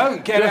 well,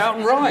 don't get out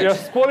and write. You're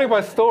spoiling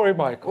my story,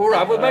 Michael. All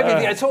right, well,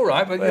 maybe it's all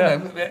right, but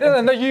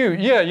No,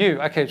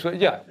 you. Okay, so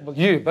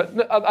you.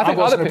 But I think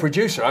wasn't a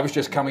producer. I was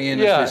just coming in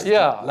as this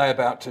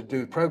layabout to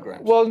do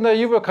programs. Well, no,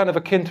 you were kind of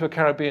akin to a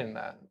Caribbean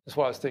man. That's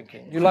what I was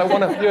thinking. You're like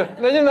one of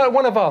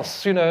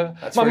us,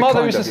 That's my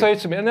mother used to say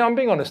to me, and I'm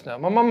being honest now,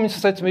 my mum used to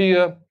say to me,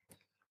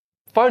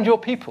 find your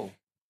people.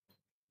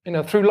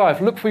 Through life,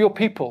 look for your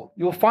people.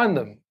 You'll find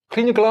them.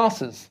 Clean your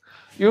glasses.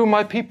 You're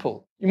my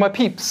people. You're my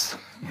peeps.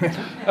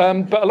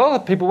 But a lot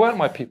of people weren't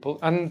my people,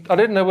 and I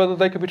didn't know whether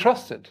they could be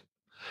trusted.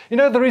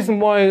 The reason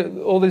why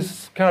all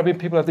these Caribbean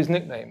people have these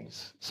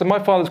nicknames. So my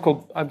father's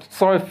called, I'm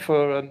sorry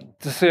for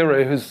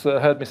Desiree, who's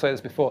heard me say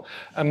this before,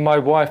 and my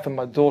wife and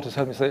my daughter's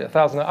heard me say it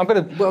 1,000 times. I'm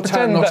going to pretend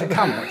tell them not to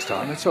come next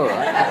time. It's all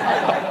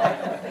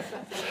right.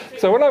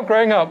 So when I was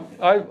growing up,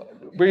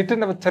 we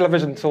didn't have a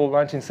television until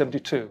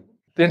 1972.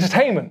 The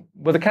entertainment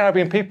were the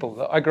Caribbean people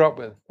that I grew up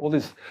with, all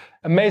these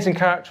amazing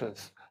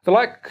characters. They're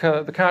like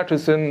the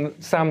characters in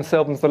Sam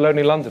Selden's The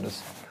Lonely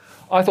Londoners.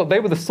 I thought they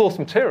were the source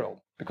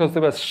material because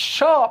they were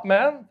sharp,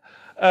 man,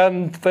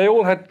 and they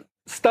all had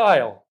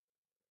style.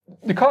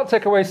 You can't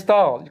take away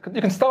style.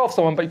 You can starve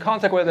someone, but you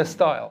can't take away their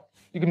style.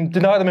 You can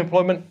deny them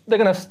employment, they're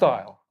going to have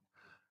style.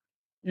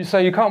 You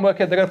say you can't work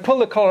here, they're going to pull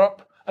the collar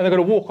up and they're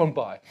going to walk on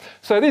by.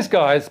 So these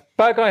guys,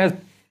 bad guy has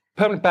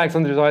permanent bags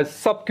under his eyes,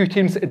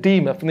 subcutaneous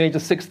edema from the age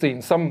of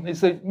 16.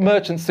 He's a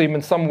merchant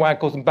seaman, some wag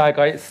calls him bad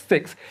guy, it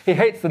sticks. He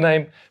hates the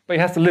name, but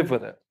he has to live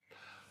with it.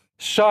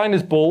 Shine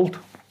is bald,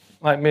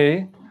 like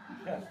me.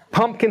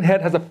 Pumpkin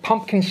head has a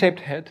pumpkin-shaped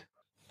head.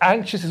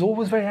 Anxious is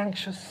always very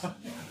anxious.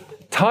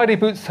 Tidy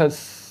boots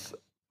has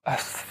a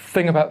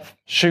thing about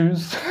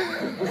shoes.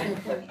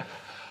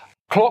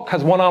 Clock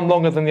has one arm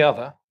longer than the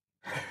other.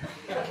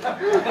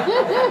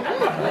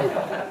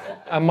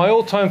 And my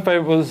all-time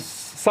favourite was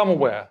summer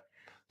wear.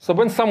 So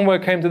when summer wear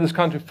came to this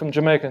country from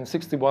Jamaica in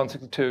 61,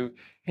 62,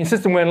 he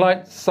insisted on wearing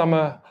light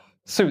summer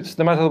suits,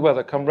 no matter the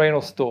weather, come rain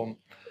or storm.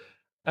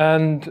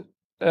 And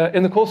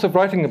in the course of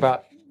writing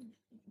about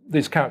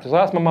these characters,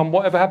 I asked my mum,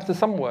 whatever happened to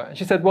summer wear? And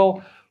she said,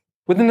 well,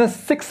 within the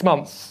 6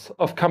 months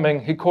of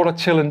coming, he caught a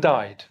chill and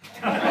died.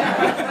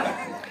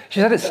 She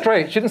said it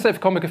straight. She didn't say it for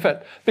comic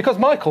effect. Because,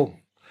 Michael,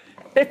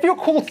 if you're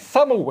called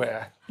summer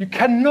wear, you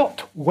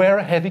cannot wear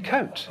a heavy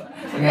coat.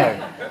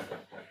 No.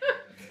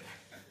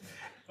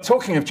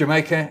 Talking of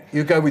Jamaica,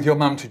 you go with your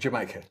mum to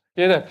Jamaica.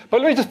 Yeah, no.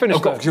 But let me just finish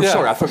there.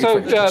 Sorry, I thought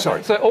you finished.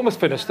 Sorry. So almost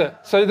finished there.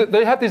 So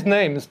they have these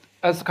names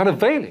as kind of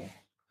veiling.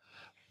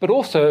 But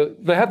also,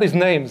 they have these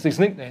names, these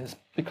nicknames,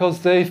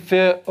 because they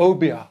fear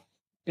obia.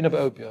 You know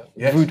about obia?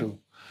 Yes. Voodoo.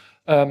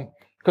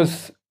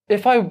 Because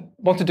if I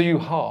want to do you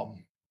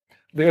harm,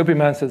 the obia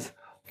man says,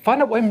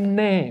 find out his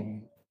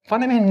name.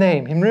 Find him his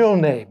name, his real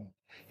name.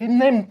 His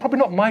name, probably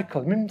not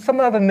Michael, some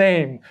other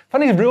name.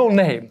 Find his real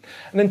name.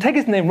 And then take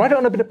his name, write it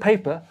on a bit of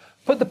paper,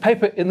 put the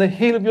paper in the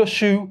heel of your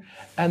shoe,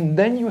 and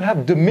then you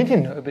have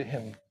dominion over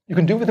him. You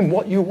can do with him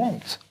what you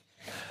want.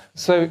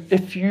 So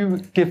if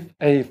you give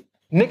a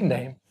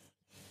nickname,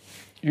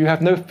 you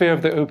have no fear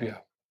of the obia.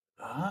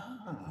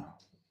 Ah.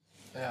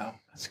 Yeah.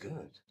 That's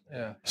good.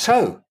 Yeah.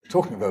 So,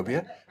 talking of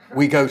obia,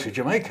 we go to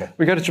Jamaica.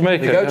 We go to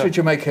Jamaica. We go to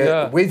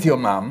Jamaica with your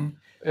mum.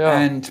 Yeah.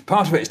 And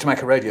part of it is to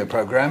make a radio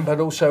programme,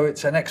 but also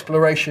it's an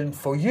exploration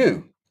for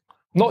you.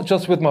 Not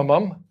just with my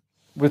mum,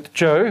 with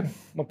Joe,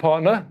 my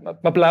partner,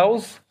 my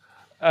blouse,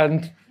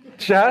 and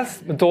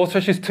Jazz, my daughter.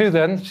 She's 2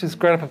 then. She's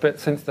grown up a bit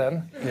since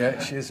then. Yeah,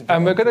 she is.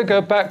 And we're going to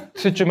go back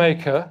to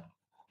Jamaica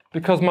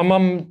because my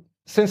mum,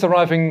 since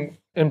arriving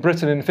in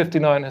Britain in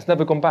 '59, has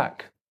never gone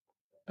back.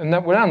 And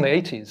that we're around the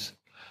 80s.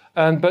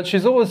 But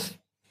she's always,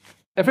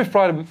 every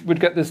Friday we'd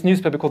get this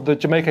newspaper called the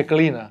Jamaica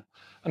Gleaner.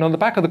 And on the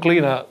back of the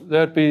Gleaner,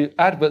 there'd be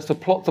adverts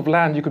of plots of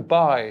land you could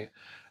buy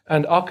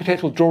and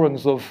architectural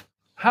drawings of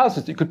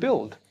houses that you could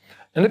build.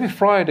 And every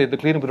Friday, the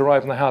Gleaner would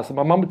arrive in the house, and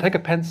my mum would take a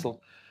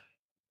pencil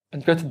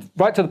and go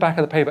right to the back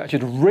of the paper, and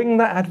she'd ring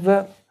that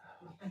advert,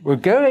 we're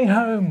going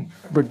home,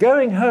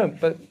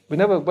 but we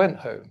never went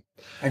home.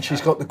 And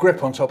she's got the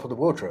grip on top of the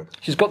wardrobe.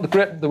 She's got the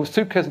grip, the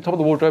suitcase on top of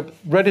the wardrobe,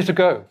 ready to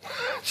go.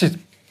 She's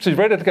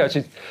ready to go.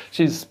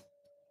 She's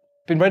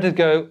been ready to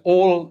go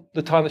all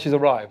the time that she's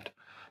arrived.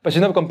 But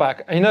she's never gone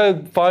back.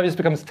 And 5 years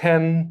becomes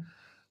 10,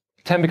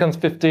 10 becomes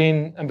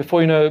 15, and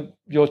before you know,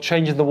 you're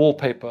changing the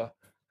wallpaper.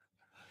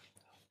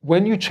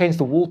 When you change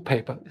the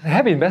wallpaper, it's a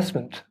heavy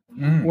investment.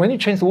 When you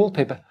change the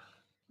wallpaper,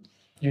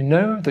 you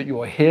know that you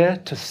are here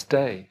to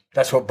stay.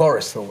 That's what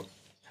Boris thought.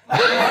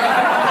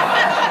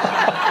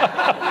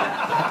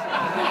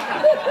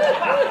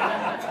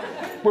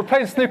 We're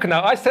playing snooker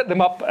now. I set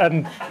them up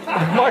and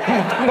Michael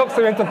knocks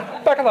them into the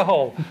back of the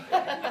hole.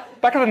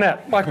 Back of the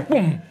net, like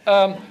boom.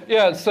 But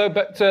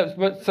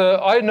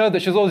I know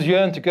that she's always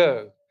yearned to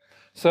go.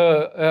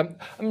 So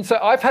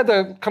I've had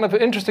a kind of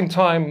interesting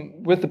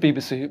time with the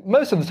BBC.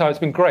 Most of the time it's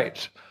been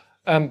great,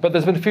 but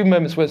there's been a few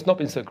moments where it's not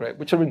been so great,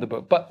 which are in the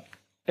book. But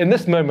in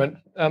this moment,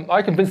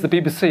 I convinced the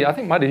BBC. I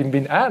think it might have even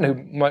been Anne who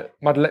might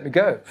have let me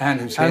go. Anne,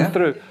 who's here?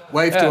 Through.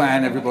 Wave to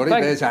Anne, everybody.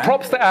 There's Anne.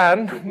 Props to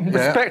Anne.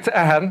 Respect to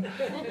Anne.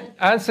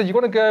 Anne said, "You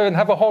want to go and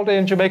have a holiday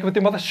in Jamaica with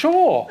your mother?"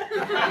 Sure.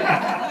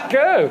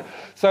 Go.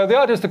 So the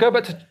idea is to go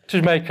back to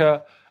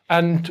Jamaica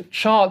and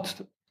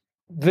chart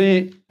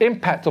the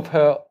impact of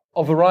her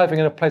arriving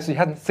in a place she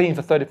hadn't seen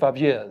for 35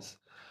 years.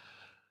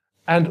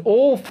 And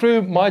all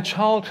through my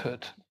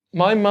childhood,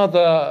 my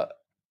mother,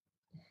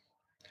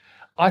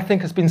 I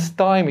think, has been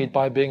stymied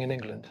by being in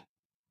England.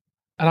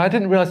 And I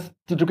didn't realize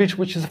the degree to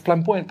which she's a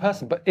flamboyant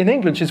person. But in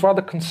England, she's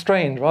rather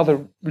constrained,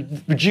 rather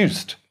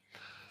reduced.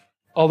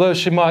 Although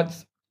she might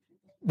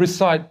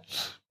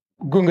recite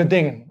Gunga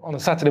Ding on a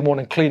Saturday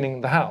morning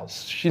cleaning the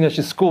house.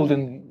 She's schooled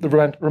in the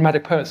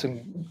romantic poets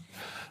in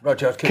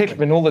Rudyard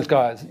Kipling, all those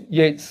guys,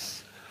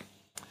 Yeats,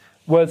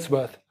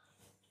 Wordsworth.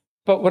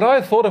 But when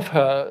I thought of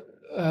her,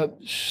 I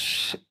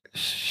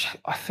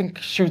think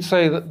she would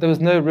say that there was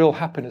no real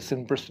happiness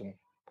in Britain.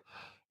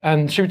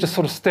 And she would just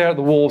sort of stare at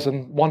the walls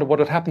and wonder what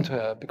had happened to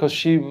her, because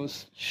she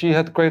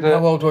had greater...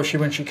 How old was she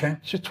when she came?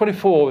 She was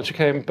 24 when she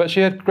came, but she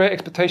had great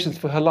expectations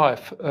for her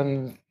life.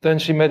 And then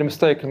she made a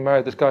mistake and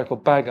married this guy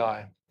called Bag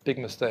Eye. Big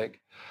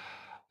mistake.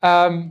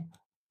 And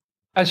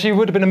she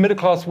would have been a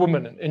middle-class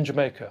woman in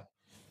Jamaica.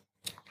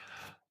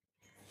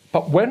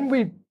 But when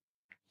we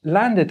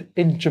landed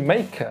in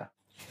Jamaica,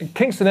 in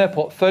Kingston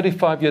Airport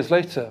 35 years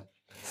later,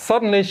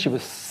 suddenly she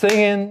was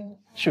singing,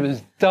 she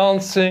was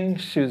dancing,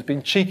 she was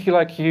being cheeky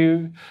like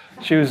you,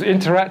 she was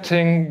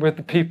interacting with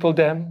the people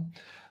then,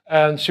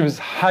 and she was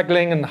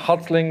haggling and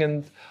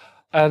hustling,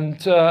 and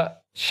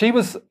she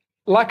was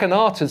like an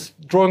artist,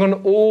 drawing on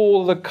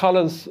all the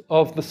colours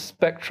of the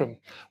spectrum.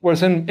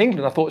 Whereas in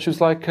England, I thought she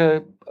was like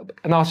an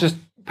artist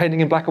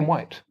painting in black and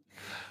white.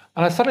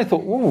 And I suddenly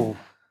thought, ooh,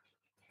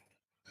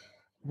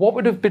 what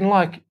would it have been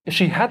like if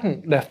she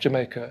hadn't left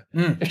Jamaica?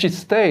 If she'd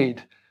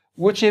stayed,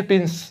 would she have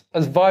been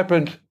as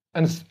vibrant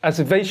and as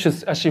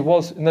vivacious as she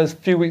was in those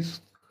few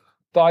weeks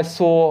that I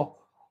saw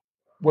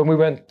when we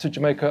went to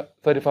Jamaica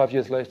 35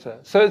 years later?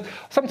 So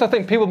sometimes I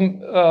think people,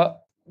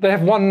 they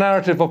have one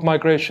narrative of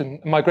migration.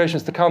 Migration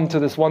is to come to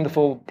this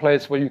wonderful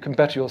place where you can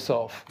better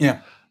yourself. Yeah.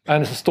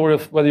 And it's a story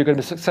of whether you're going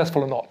to be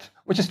successful or not,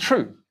 which is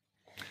true.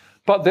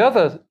 But the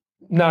other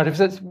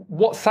narrative is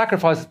what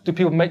sacrifices do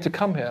people make to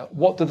come here?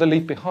 What do they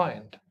leave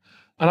behind?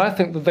 And I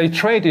think that they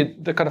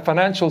traded the kind of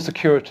financial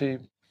security,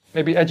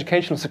 maybe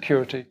educational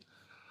security,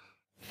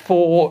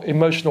 for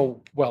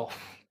emotional wealth.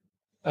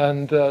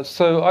 And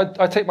so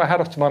I take my hat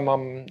off to my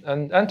mum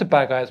and to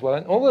Bagai as well,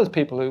 and all those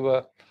people who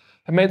have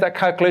made that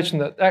calculation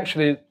that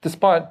actually,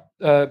 despite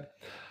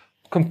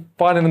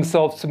confining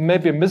themselves to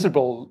maybe a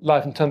miserable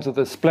life in terms of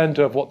the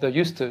splendour of what they're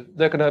used to,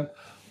 they're going to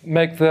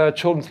make their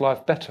children's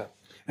life better.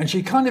 And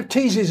she kind of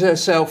teases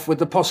herself with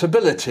the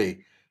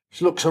possibility.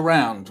 She looks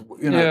around,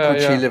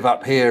 could she live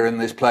up here in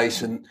this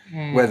place and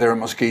where there are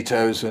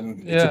mosquitoes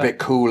and it's a bit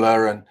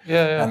cooler and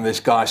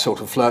this guy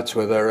sort of flirts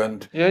with her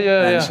and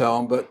so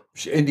on. But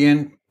in the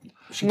end,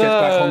 she gets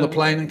back on the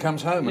plane and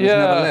comes home and has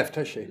never left,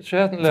 has she? She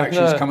hasn't left. In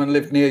fact, she's come and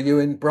lived near you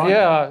in Brighton.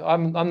 Yeah,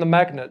 I'm the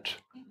magnet.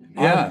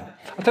 Yeah.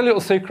 I'll tell you a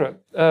little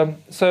secret.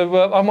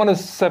 So I'm one of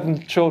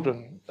 7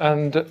 children,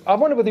 and I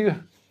wonder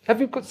whether have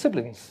you got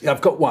siblings? Yeah,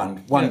 I've got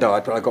one. One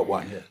died, but I got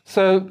one, yeah.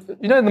 So,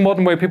 in the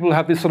modern way, people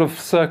have these sort of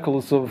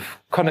circles of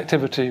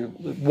connectivity,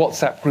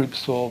 WhatsApp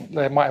groups, or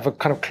they might have a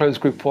kind of closed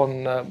group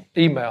on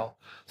email.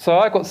 So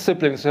I've got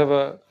siblings who have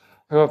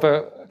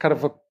a kind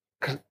of a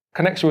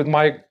connection with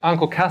my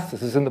Uncle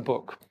Castus, is in the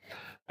book.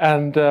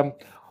 And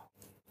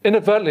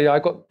inadvertently,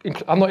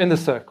 I'm not in the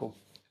circle.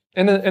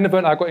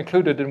 Inadvertently, I got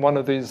included in one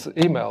of these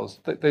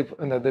emails.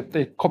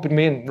 They copied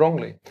me in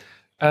wrongly.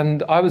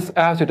 And I was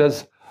outed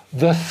as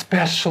the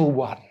special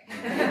one.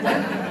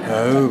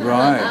 Oh,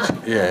 right,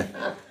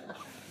 yeah.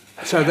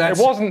 So that's...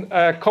 It wasn't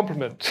a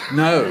compliment.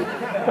 No.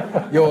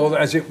 You're,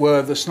 as it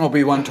were, the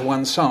snobby one to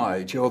one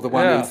side. You're the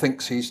one who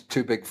thinks he's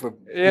too big for...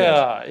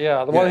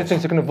 The one who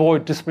thinks you can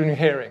avoid disciplinary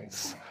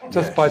hearings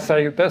just by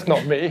saying, that's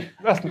not me.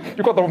 You've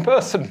got the wrong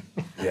person.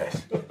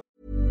 Yes.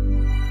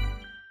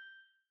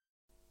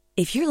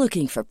 If you're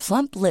looking for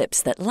plump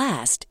lips that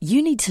last,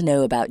 you need to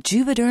know about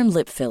Juvederm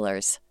lip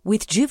fillers.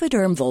 With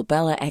Juvederm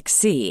Volbella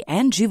XC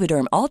and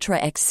Juvederm Ultra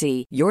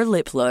XC, your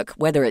lip look,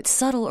 whether it's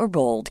subtle or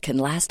bold, can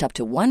last up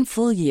to 1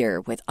 full year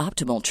with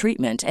optimal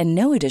treatment and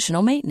no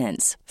additional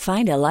maintenance.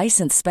 Find a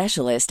licensed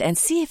specialist and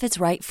see if it's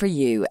right for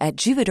you at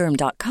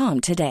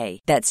Juvederm.com today.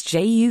 That's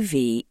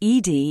JUVEDERM.com.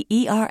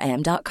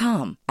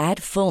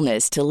 Add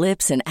fullness to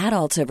lips in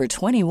adults over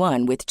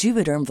 21 with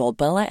Juvederm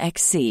Volbella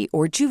XC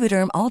or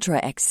Juvederm Ultra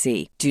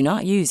XC. Do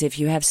not use if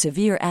you have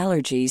severe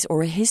allergies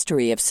or a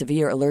history of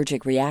severe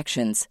allergic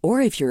reactions, or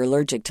if you're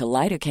allergic to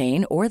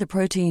lidocaine or the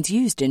proteins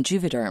used in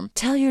Juvederm.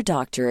 Tell your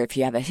doctor if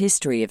you have a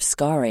history of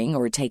scarring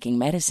or taking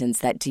medicines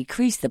that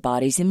decrease the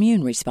body's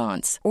immune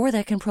response or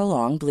that can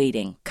prolong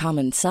bleeding.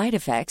 Common side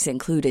effects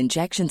include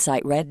injection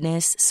site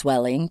redness,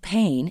 swelling,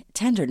 pain,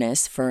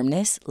 tenderness,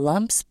 firmness,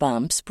 lumps,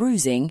 bumps,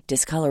 bruising,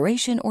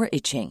 discoloration, or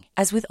itching.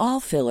 As with all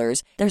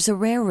fillers, there's a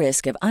rare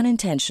risk of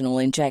unintentional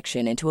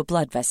injection into a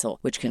blood vessel,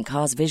 which can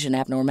cause vision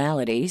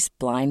abnormalities,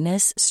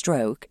 blindness,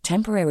 stroke,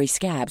 temporary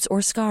scabs,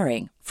 or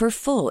scarring. For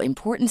full,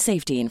 important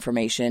safety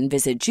information,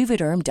 visit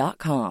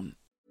Juvederm.com.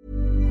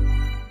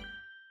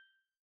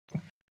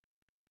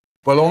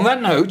 Well, on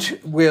that note,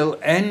 we'll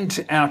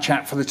end our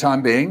chat for the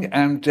time being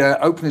and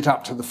open it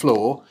up to the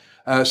floor.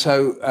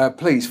 So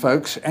please,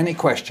 folks, any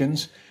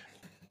questions?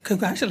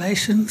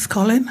 Congratulations,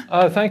 Colin.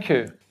 Oh, thank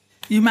you.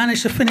 You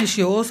managed to finish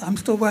yours. I'm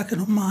still working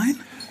on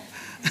mine.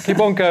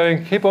 Keep on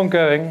going, keep on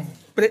going.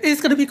 But it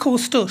is going to be called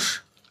Stush.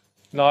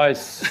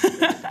 Nice.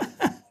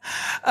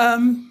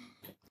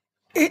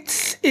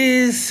 It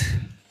is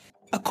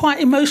a quite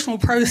emotional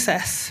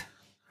process,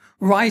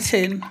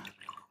 writing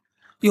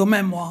your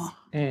memoir.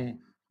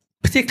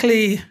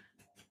 Particularly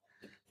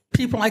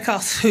people like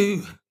us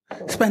who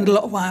spend a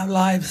lot of our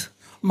lives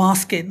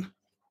masking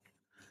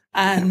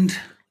and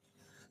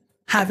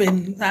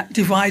having that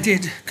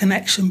divided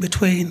connection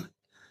between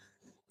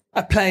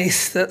a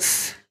place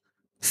that's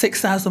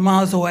 6,000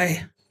 miles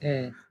away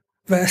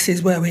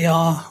versus where we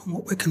are and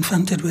what we're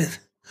confronted with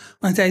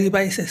on a daily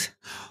basis.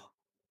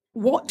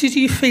 What did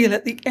you feel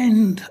at the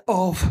end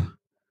of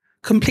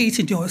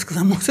completing yours? Because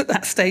I'm not at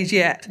that stage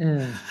yet.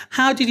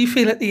 How did you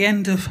feel at the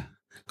end of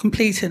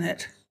completing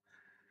it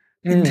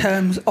in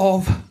terms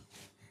of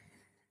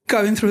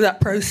going through that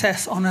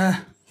process on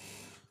a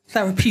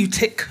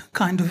therapeutic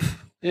kind of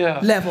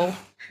level?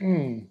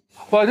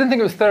 Well, I didn't think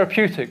it was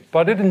therapeutic, but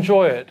I did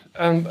enjoy it.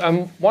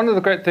 And one of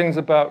the great things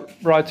about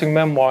writing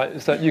memoir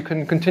is that you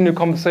can continue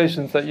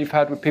conversations that you've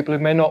had with people who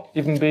may not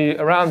even be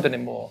around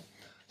anymore.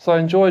 So I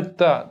enjoyed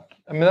that.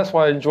 I mean, that's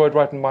why I enjoyed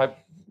writing my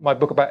my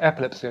book about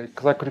epilepsy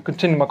because I could have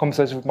continued my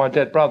conversation with my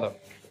dead brother.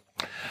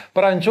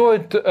 But I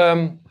enjoyed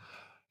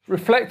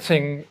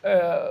reflecting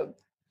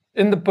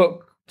in the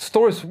book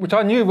stories which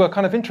I knew were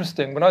kind of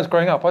interesting when I was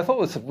growing up. I thought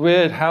it was a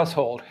weird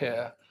household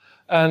here.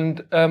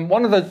 And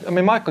one of the, I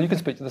mean, Michael, you can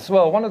speak to this as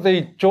well. One of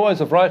the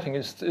joys of writing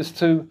is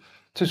to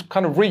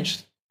kind of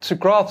reach, to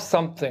grasp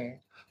something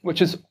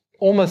which is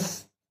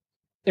almost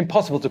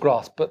impossible to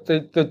grasp, but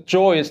the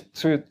joy is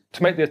to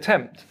make the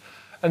attempt.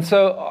 And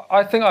so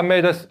I think I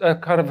made a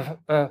kind of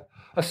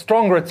a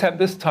stronger attempt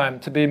this time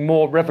to be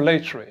more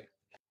revelatory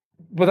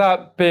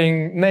without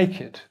being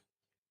naked.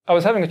 I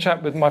was having a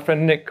chat with my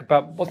friend Nick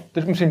about what's the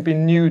difference between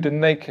being nude and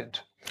naked,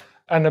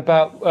 and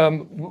about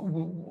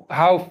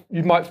how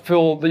you might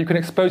feel that you can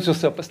expose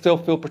yourself but still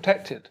feel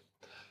protected.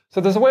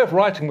 So there's a way of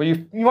writing where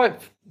you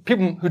might,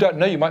 people who don't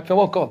know you might feel,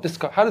 oh God, this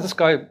guy, how does this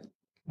guy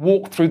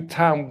walk through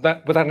town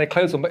without any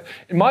clothes on? But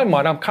in my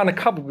mind, I'm kind of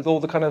covered with all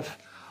the kind of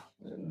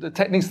the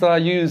techniques that I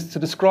use to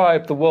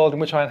describe the world in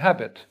which I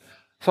inhabit.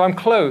 So I'm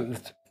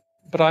clothed,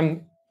 but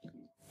I'm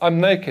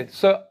naked.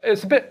 So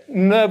it's a bit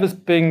nervous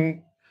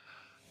being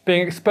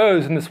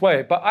exposed in this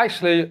way. But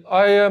actually,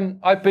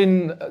 I've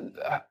been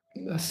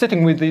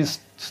sitting with these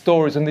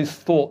stories and these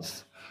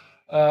thoughts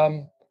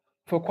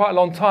for quite a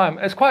long time.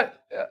 It's quite,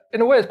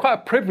 in a way, it's quite a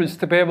privilege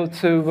to be able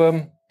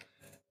to,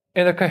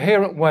 in a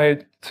coherent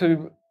way,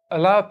 to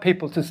allow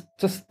people to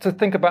just to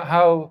think about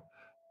how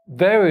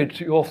varied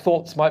your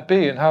thoughts might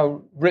be and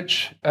how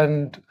rich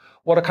and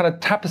what a kind of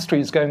tapestry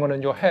is going on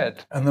in your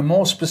head. And the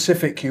more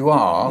specific you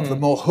are, the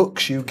more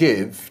hooks you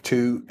give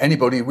to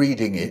anybody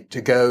reading it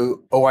to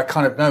go, oh, I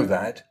kind of know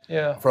that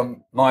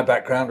from my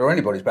background or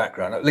anybody's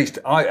background. At least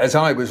as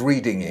I was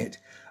reading it,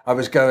 I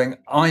was going,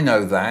 I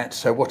know that.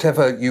 So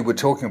whatever you were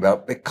talking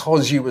about,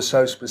 because you were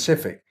so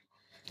specific.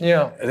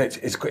 Yeah.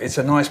 It's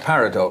a nice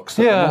paradox.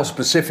 That the more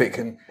specific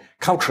and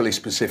culturally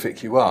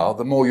specific you are,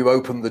 the more you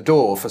open the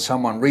door for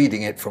someone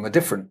reading it from a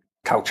different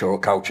culture or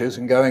cultures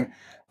and going,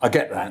 I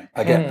get that.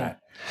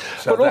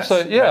 So but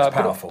also, that's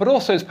powerful. But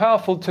also it's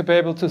powerful to be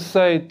able to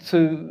say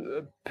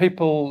to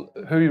people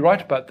who you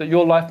write about that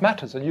your life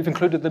matters, and you've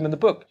included them in the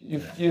book.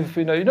 You've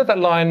you know that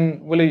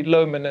line Willie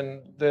Loman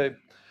in the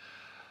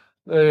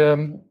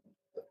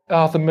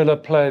Arthur Miller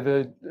play,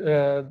 the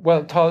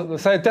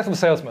Death of a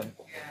Salesman,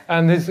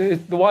 and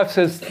the wife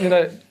says, you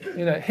know,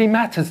 he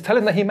matters. Tell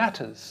him that he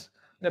matters.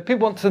 You know,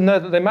 people want to know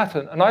that they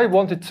matter, and I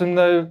wanted to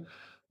know.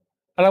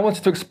 And I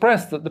wanted to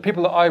express that the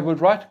people that I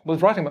was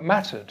writing about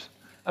mattered.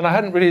 And I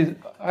hadn't really,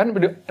 and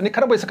it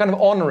kind of was a kind of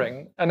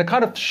honouring and a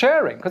kind of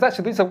sharing, because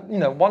actually these are, you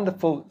know,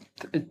 wonderful,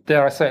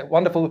 dare I say it,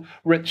 wonderful,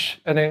 rich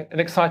and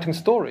exciting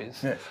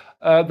stories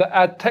that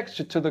add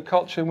texture to the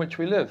culture in which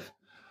we live.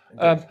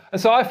 And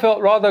so I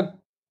felt rather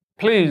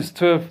pleased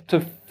to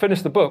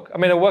finish the book. I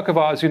mean, a work of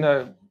art, as you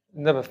know,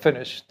 never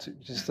finished. You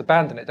just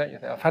abandon it, don't you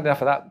think? I've had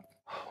enough of that.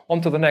 On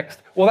to the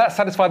next. Well, that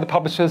satisfied the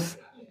publishers.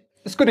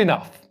 It's good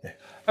enough. Yeah.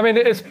 I mean,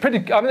 it's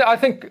pretty. I mean, I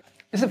think,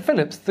 is it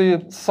Phillips,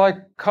 the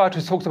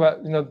psychiatrist, talks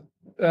about, you know,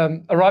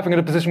 arriving at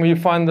a position where you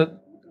find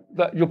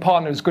that your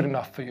partner is good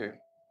enough for you.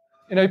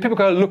 You know, people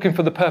go looking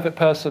for the perfect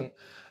person,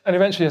 and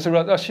eventually you say,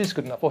 oh, she's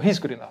good enough, or he's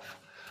good enough.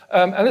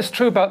 And it's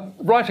true about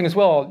writing as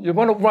well. You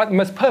want to write the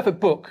most perfect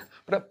book,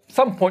 but at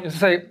some point you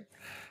say,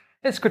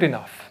 it's good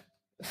enough.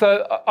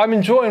 So I'm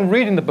enjoying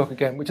reading the book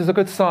again, which is a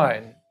good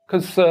sign,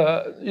 because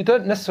you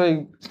don't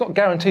necessarily, it's not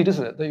guaranteed, is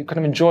it, that you kind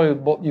of enjoy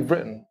what you've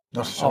written.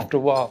 After a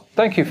while.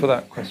 Thank you for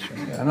that question.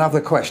 Yeah. Another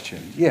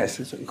question. Yes.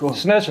 Go on.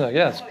 Snezhna,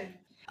 yes.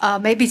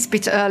 Maybe it's a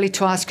bit early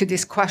to ask you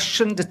this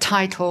question. The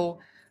title,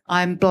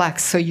 I'm Black,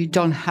 so you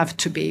don't have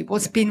to be.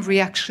 What's been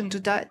reaction to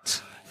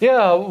that?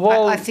 Yeah,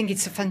 well... I think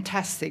it's a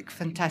fantastic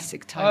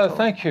title.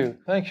 Thank you.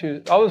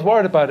 I was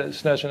worried about it,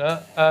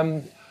 Snezhna.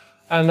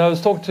 And I was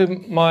talking to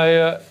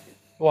my...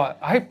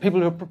 I hate people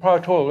who are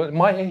proprietorial.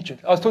 My agent.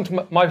 I was talking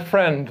to my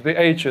friend,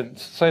 the agent,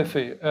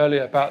 Sophie,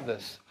 earlier about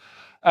this.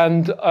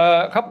 And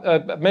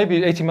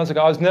maybe 18 months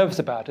ago, I was nervous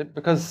about it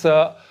because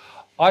I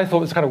thought it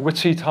was a kind of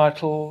witty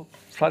title,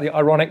 slightly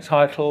ironic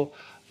title,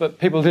 but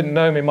people who didn't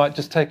know me might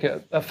just take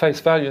it at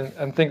face value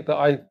and think that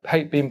I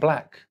hate being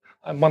black.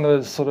 I'm one of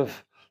those sort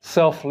of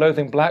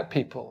self-loathing black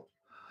people.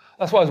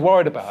 That's what I was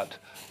worried about.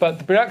 But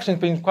the reaction's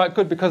been quite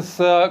good because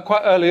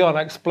quite early on,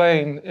 I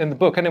explain in the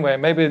book anyway.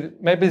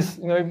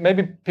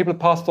 Maybe people have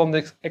passed on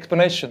the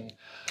explanation.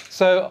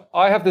 So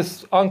I have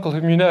this uncle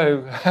whom you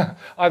know. I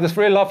have this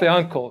very lovely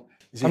uncle.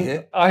 Is he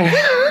here? I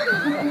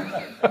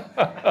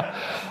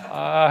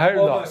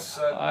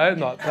hope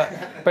not.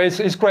 But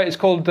it's great. It's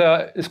called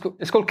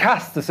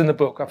Castus in the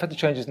book. I've had to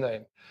change his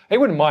name. He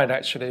wouldn't mind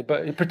actually,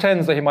 but he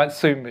pretends that he might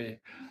sue me.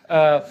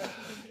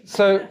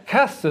 So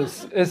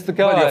Castus is the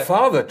guy. Well, your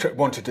father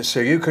wanted to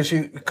sue you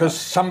because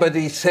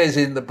somebody says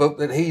in the book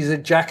that he's a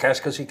jackass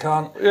because he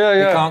can't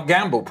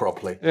gamble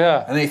properly.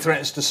 Yeah. And he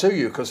threatens to sue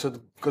you because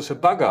of Because a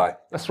bug-eye.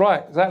 That's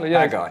right, exactly,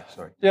 yeah. Bag-eye,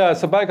 sorry. Yeah,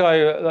 so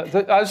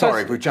bag-eye...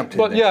 Sorry, we jumped in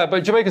but, there. Yeah,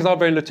 but Jamaicans are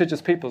very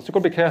litigious people, so you've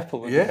got to be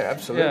careful. Yeah,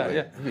 absolutely.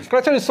 Yeah. Can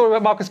I tell you a story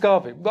about Marcus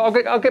Garvey?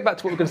 I'll get back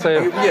to what we're going to say.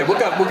 Yeah,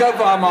 we'll go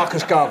via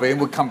Marcus Garvey and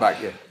we'll come back,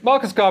 yeah.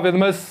 Marcus Garvey, the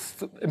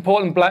most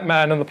important black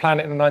man on the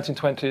planet in the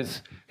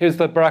 1920s. He was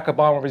the Barack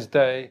Obama of his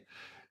day.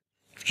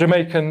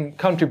 Jamaican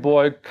country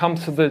boy,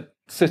 comes to the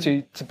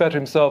city to better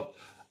himself,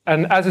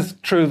 and as is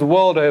true the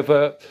world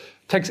over,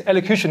 takes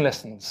elocution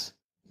lessons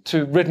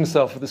to rid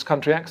himself of this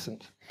country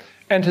accent.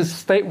 Enters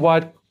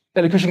statewide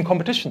elocution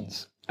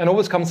competitions and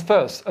always comes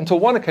first, until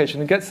one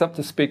occasion he gets up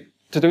to speak,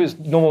 to do his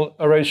normal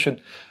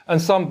oration,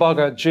 and some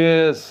bugger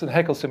jeers and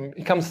heckles him.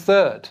 He comes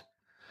third.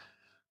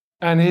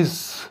 And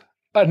he's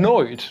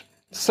annoyed,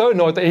 so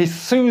annoyed that he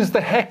sues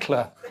the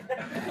heckler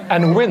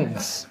and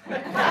wins.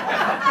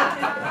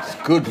 It's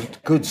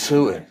good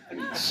suing.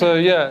 So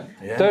yeah.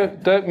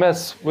 Don't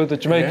mess with the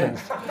Jamaicans.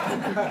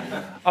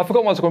 I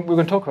forgot what we were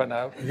going to talk about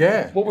now.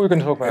 Yeah. What were we going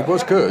to talk about? It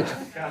was good.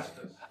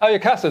 Oh, yeah,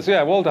 Castus,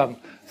 yeah, well done.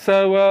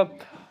 So,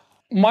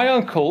 my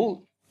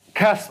uncle,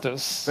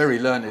 Castus... Very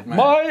learned man.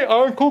 My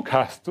uncle,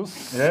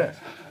 Castus,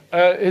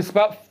 is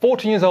about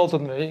 14 years older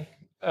than me.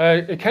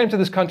 He came to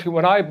this country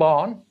when I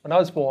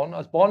was born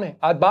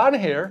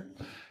here.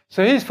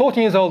 So he's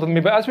 14 years older than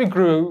me, but as we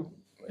grew,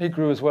 he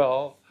grew as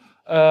well.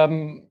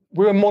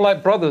 We were more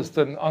like brothers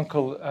than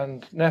uncle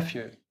and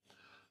nephew.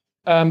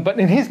 But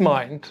in his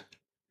mind,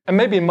 and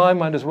maybe in my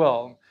mind as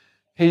well,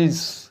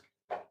 he's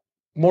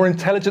more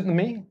intelligent than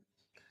me.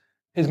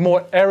 He's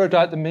more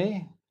erudite than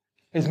me.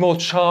 He's more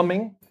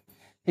charming.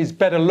 He's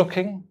better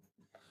looking.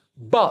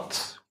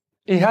 But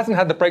he hasn't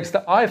had the breaks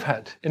that I've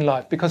had in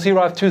life because he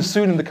arrived too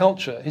soon in the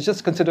culture. He's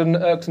just considered an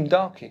irksome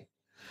darky.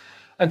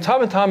 And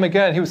time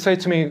again, he would say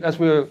to me, as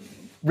we were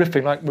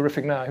riffing, like we're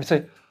riffing now, he would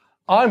say,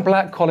 I'm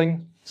black,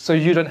 Colin, so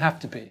you don't have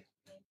to be.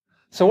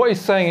 So what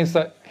he's saying is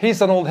that he's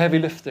done all the heavy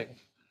lifting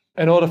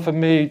in order for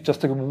me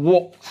just to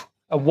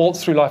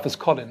waltz through life as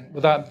Colin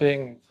without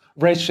being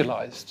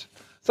racialized.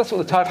 So that's what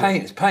the title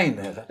is. It's pain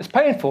there. It's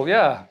painful,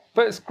 yeah.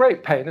 But it's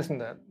great pain,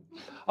 isn't it?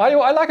 I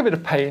like a bit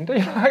of pain. Do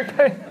you like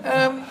pain?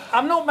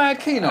 I'm not mad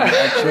keen on it,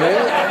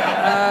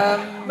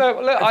 actually.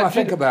 No, look, if I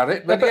think about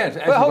it. But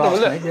hold on,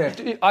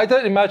 look. I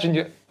don't imagine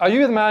you... Are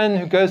you the man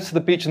who goes to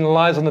the beach and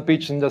lies on the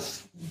beach and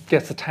just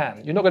gets a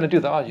tan? You're not going to do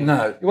that, are you?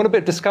 No. You want a bit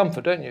of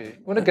discomfort, don't you? You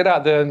want to get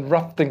out there and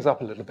rough things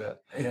up a little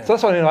bit. Yeah. So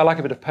that's why I like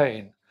a bit of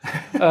pain.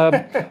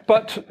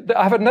 But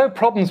I've had no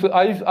problems with...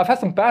 I've had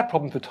some bad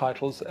problems with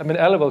titles. I mean,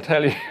 Ella will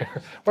tell you.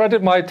 When I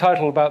did my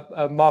title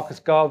about Marcus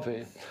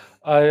Garvey,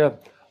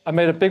 I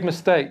made a big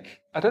mistake.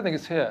 I don't think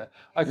it's here.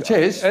 It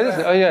is?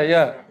 Oh,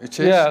 yeah. It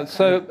is? Yeah,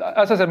 so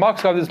as I said,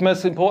 Marcus Garvey is the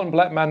most important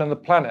black man on the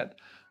planet.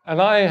 And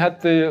I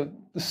had the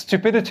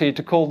stupidity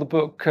to call the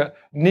book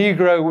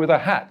Negro with a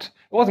Hat.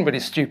 It wasn't really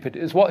stupid.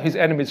 It's what his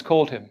enemies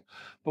called him.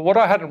 But what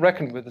I hadn't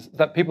reckoned with is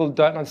that people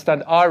don't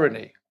understand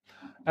irony.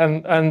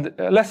 And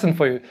a lesson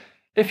for you,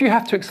 if you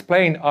have to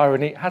explain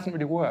irony, it hasn't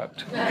really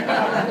worked.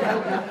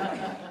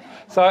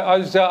 So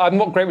I'm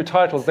not great with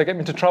titles. They get me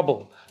into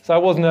trouble. So I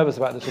was nervous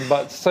about this one.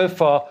 But so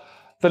far,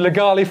 the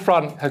Legale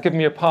Front has given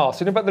me a pass.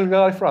 You know about the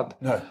Legale Front?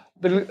 No.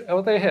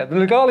 They're here. The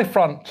Legale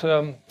Front,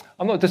 I'm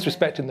not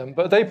disrespecting them,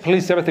 but they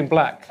police everything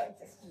black.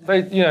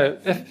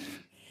 If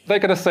they're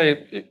going to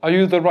say, are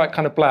you the right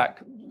kind of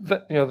black?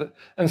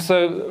 And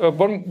so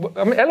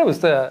Ella was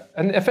there,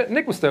 and in fact,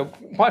 Nick was there.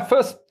 My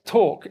first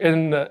talk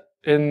in the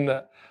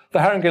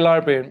Haringey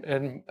Library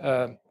in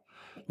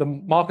the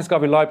Marcus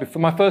Garvey Library for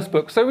my first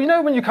book. So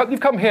when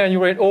you've come here and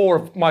you're in awe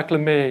of Michael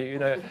and me,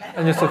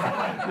 and you're sort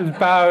of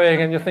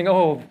bowing and you think,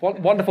 oh, what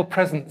wonderful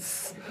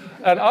presence.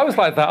 And I was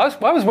like that.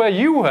 I was where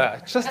you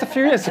were just a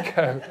few years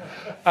ago,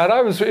 and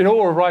I was in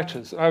awe of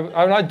writers.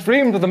 I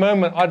dreamed of the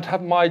moment I'd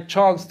have my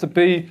chance to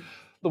be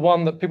the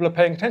one that people are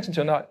paying attention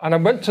to. And I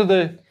went to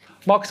the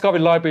Marcus Garvey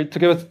Library to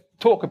give a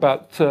talk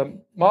about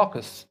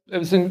Marcus. It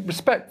was in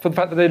respect for the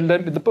fact that they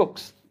lent me the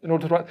books in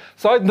order to write.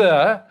 So I'm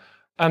there,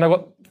 and I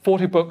got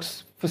 40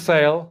 books for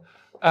sale,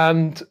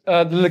 and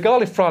the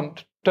Legale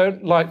Front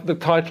don't like the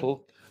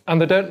title,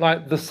 and they don't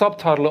like the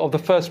subtitle of the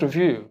first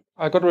review.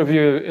 I got a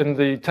review in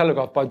the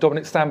Telegraph by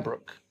Dominic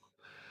Stanbrook.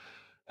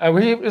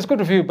 It was a good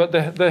review, but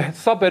the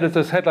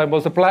sub-editor's headline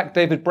was "The Black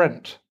David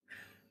Brent."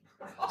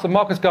 So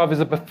Marcus Garvey is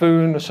a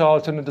buffoon, a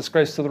charlatan, a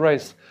disgrace to the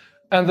race.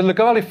 And the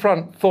Legale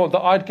Front thought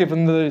that I'd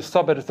given the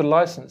sub-editor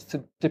license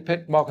to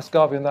depict Marcus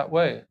Garvey in that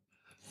way.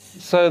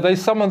 So they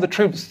summoned the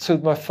troops to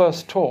my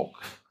first talk,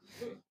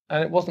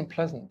 and it wasn't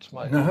pleasant,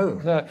 Mike.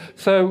 No.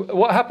 So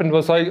what happened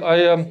was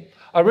I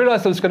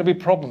realised there was going to be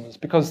problems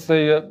because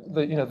there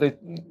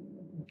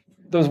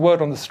was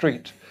word on the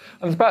street,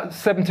 and there's about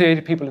 70,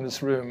 80 people in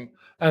this room.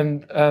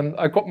 And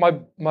I got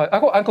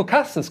Uncle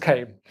Castus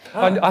came.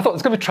 And I thought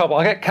there's going to be trouble.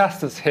 I'll get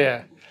Castus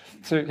here.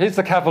 So he's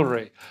the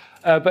cavalry.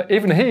 But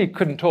even he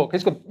couldn't talk.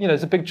 He's got,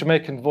 it's a big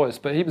Jamaican voice,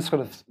 but he was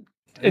kind of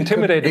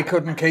intimidated. He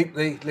couldn't keep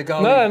the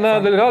Legale Front.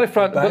 No, the Legale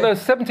Front. But there were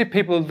 70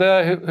 people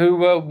there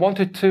who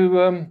wanted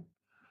to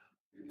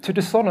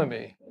dishonor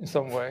me. in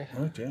some way.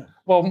 Oh dear.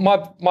 Well,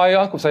 my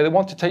uncle say they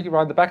want to take you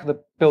around the back of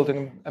the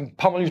building and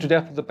pummel you to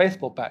death with a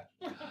baseball bat.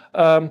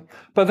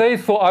 But they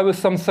thought I was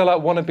some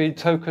sellout wannabe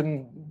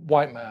token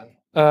white man.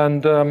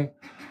 And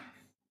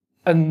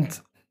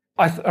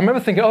I remember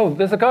thinking, oh,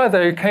 there's a guy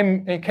there who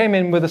came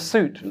in with a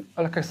suit,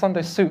 like a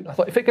Sunday suit. I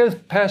thought, if it goes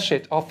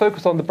pear-shaped, I'll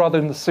focus on the brother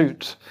in the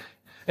suit.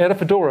 He had a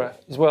fedora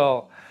as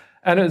well.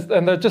 And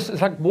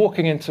it's like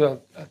walking into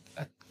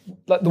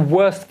like the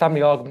worst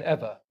family argument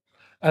ever.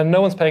 And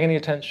no one's paying any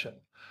attention.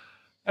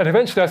 And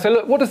eventually I say,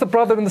 look, what does the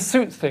brother in the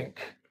suit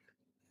think?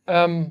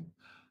 He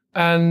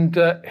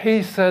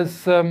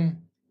says,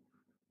 when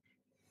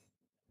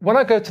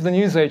I go to the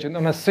newsagent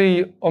and I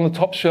see on the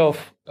top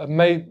shelf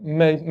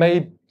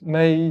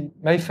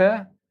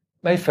Mayfair,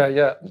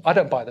 yeah, I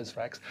don't buy those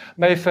rags.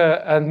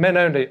 Mayfair and Men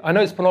Only. I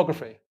know it's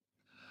pornography.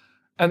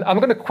 And I'm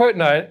going to quote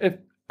now,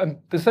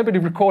 there's nobody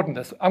recording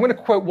this, I'm going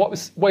to quote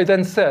what he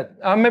then said.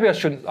 Maybe I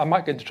shouldn't, I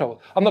might get into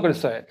trouble. I'm not going to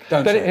say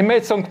it. He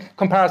made some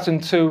comparison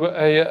to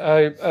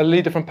a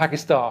leader from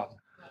Pakistan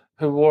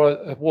who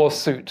wore a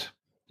suit,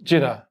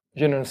 Jinnah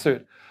in a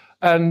suit.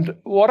 And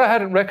what I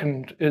hadn't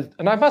reckoned is,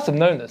 and I must have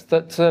known this,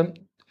 that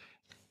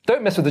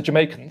don't mess with the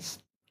Jamaicans,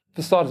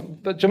 for starters.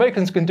 But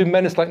Jamaicans can do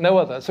menace like no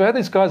other. So I had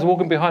these guys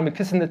walking behind me,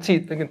 kissing their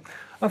teeth, thinking,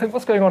 I think,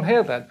 what's going on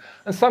here then?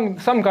 And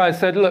some guy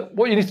said, look,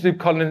 what you need to do,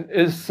 Colin,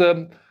 is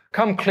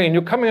come clean.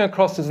 You're coming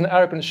across as an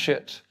arrogant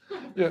shit.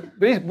 You know,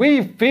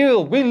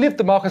 we live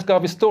the Marcus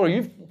Garvey story.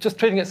 You're just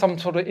treating it some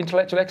sort of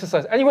intellectual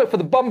exercise. And you work for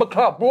the Bumper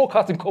Club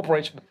Broadcasting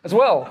Corporation as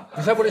well.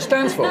 Is that what it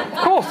stands for? Of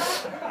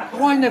course.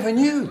 Oh, I never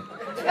knew.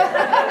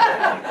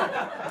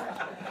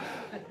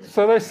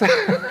 So they say,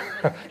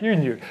 you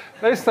knew.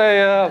 They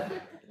say,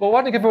 well, why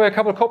don't you give away a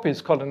couple of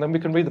copies, Colin, then we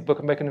can read the book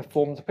and make an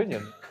informed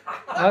opinion.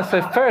 And I say,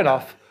 fair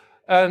enough.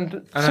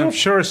 And I'm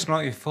sure it's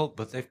not your fault,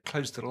 but they've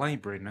closed the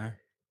library now.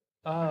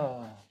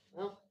 Ah.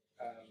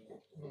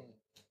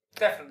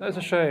 Definitely. That's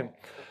a shame.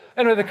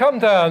 Anyway, they come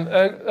down,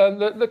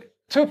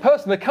 to a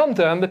person, they come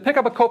down, they pick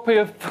up a copy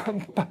of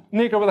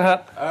Negro with a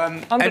Hat.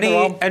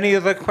 Any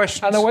other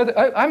questions? And away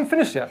I haven't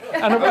finished yet.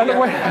 And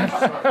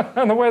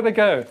away they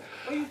go.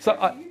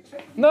 So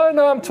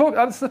no, I'm talking.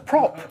 It's the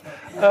prop.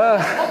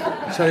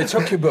 So they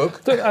took your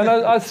book, and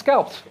I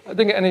scalped. I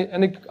didn't get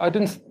any. I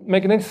didn't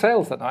make any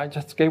sales that night. I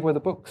just gave away the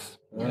books.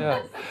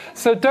 Yeah.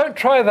 So don't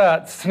try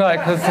that tonight,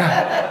 because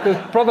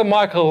Brother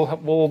Michael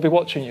will be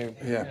watching you.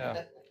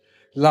 Yeah.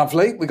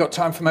 Lovely. We got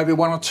time for maybe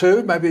one or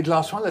two. Maybe the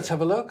last one. Let's have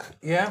a look.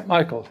 Yeah,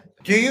 Michael.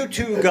 Do you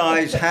two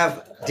guys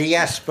have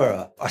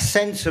diaspora, a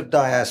sense of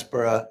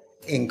diaspora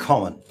in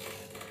common?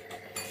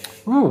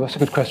 Ooh, that's a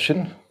good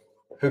question.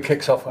 Who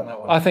kicks off on that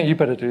one? I think you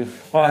better do.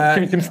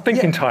 Give him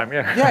thinking time,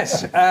 yeah.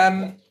 Yes.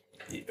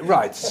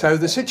 Right. So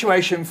the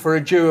situation for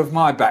a Jew of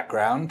my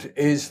background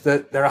is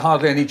that there are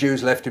hardly any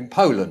Jews left in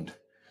Poland.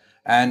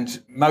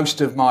 And most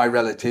of my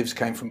relatives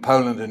came from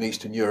Poland and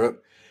Eastern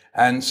Europe.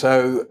 And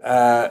so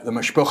the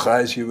mashpucha,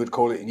 as you would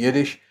call it in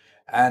Yiddish,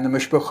 and the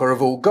mashpucha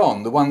have all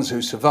gone. The ones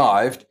who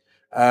survived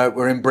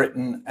were in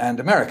Britain and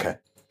America.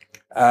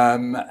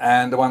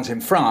 And the ones in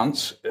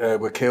France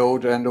were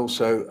killed, and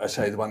also, I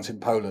say, the ones in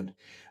Poland.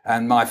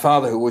 And my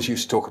father, who always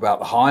used to talk about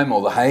the Heim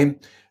or the Heim,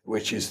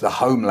 which is the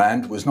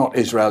homeland, was not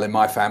Israel in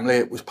my family,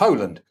 it was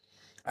Poland.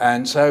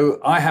 And so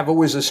I have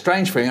always a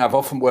strange feeling. I've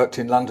often worked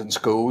in London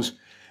schools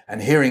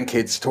and hearing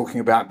kids talking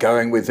about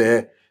going with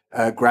their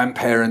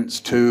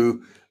grandparents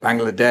to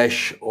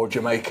Bangladesh or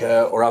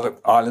Jamaica or other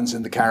islands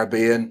in the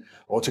Caribbean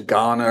or to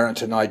Ghana and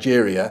to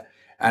Nigeria.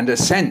 And a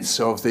sense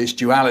of this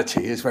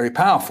duality is very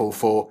powerful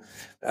for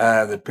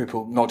the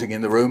people nodding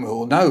in the room who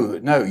will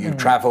know you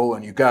travel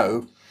and you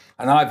go.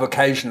 And I've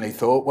occasionally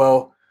thought,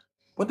 well,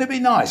 wouldn't it be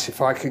nice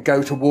if I could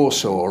go to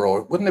Warsaw?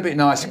 Or wouldn't it be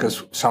nice,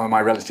 because some of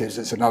my relatives,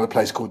 it's another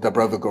place called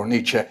Dąbrowa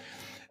Górnicza,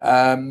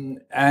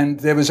 and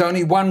there was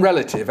only one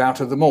relative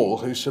out of them all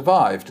who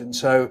survived. And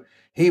so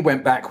he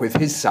went back with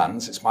his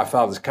sons. It's my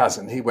father's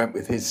cousin. He went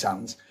with his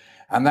sons.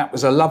 And that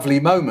was a lovely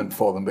moment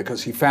for them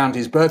because he found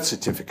his birth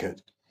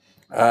certificate.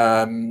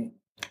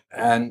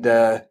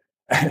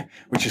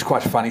 Which is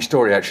quite a funny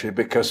story, actually,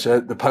 because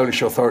the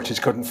Polish authorities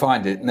couldn't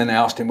find it. And then they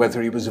asked him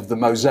whether he was of the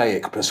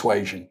Mosaic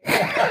persuasion.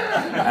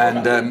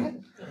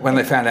 And when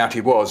they found out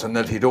he was, and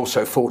that he'd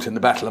also fought in the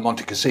Battle of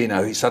Monte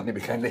Cassino, he suddenly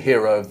became the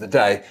hero of the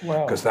day,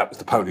 because that was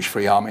the Polish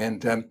Free Army.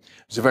 And it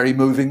was a very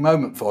moving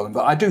moment for them.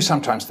 But I do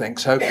sometimes think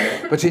so.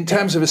 But in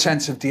terms of a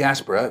sense of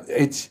diaspora,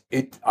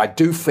 I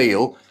do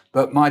feel,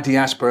 but my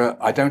diaspora,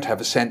 I don't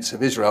have a sense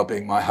of Israel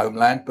being my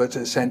homeland, but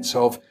a sense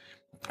of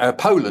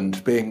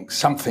Poland being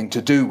something to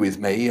do with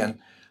me. And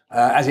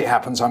as it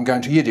happens, I'm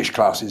going to Yiddish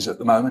classes at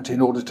the moment in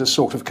order to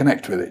sort of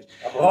connect with it.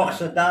 Oh,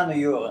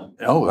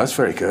 that's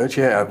very good.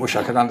 Yeah, I wish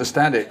I could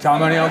understand it.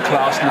 I'm only on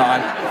class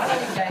 9.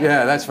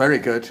 Yeah, that's very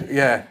good.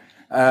 Yeah.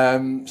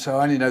 So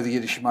I only know the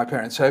Yiddish of my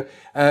parents. So,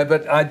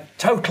 but I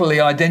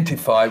totally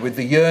identify with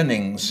the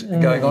yearnings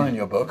going on in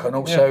your book. And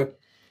also,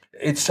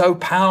 it's so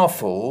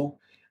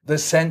powerful, the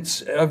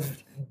sense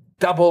of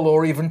double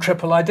or even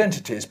triple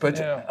identities.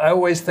 But I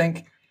always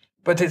think,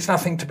 but it's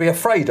nothing to be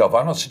afraid of.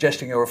 I'm not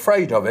suggesting you're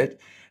afraid of it.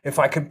 If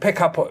I can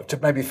pick up to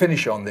maybe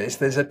finish on this,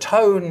 there's a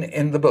tone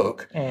in the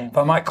book, if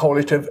I might call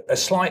it a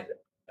slight,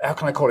 how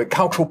can I call it,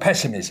 cultural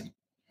pessimism.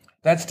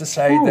 That's to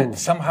say that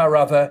somehow or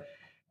other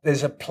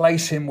there's a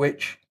place in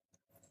which,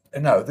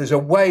 no, there's a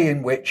way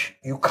in which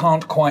you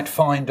can't quite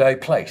find a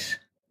place.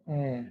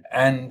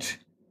 And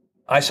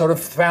I sort of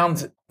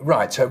found,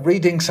 right, so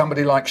reading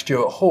somebody like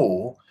Stuart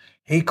Hall,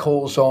 he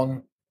calls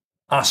on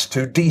us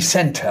to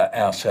decenter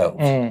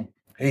ourselves.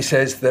 He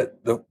says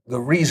that the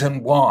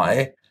reason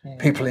why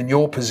people in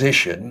your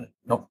position,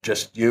 not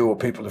just you or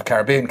people of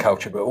Caribbean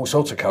culture, but all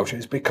sorts of culture,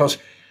 is because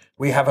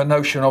we have a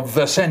notion of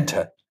the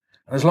centre.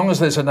 And as long as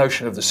there's a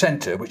notion of the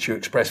centre, which you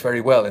express very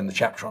well in the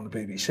chapter on the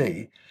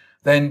BBC,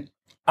 then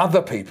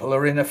other people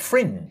are in a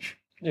fringe.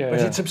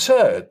 But it's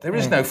absurd. There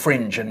is no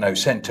fringe and no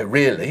centre,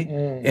 really,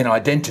 in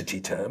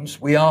identity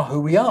terms. We are who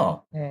we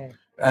are.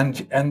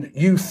 And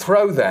you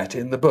throw that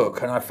in the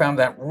book, and I found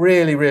that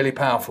really, really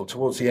powerful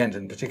towards the end,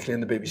 and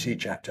particularly in the BBC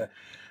chapter,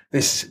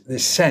 this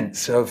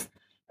sense of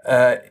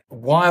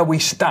why are we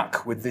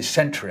stuck with this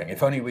centering?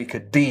 If only we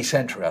could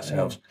de-center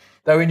ourselves.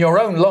 Though in your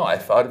own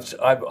life,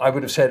 I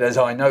would have said, as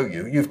I know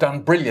you, you've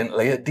done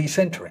brilliantly at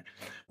de-centering,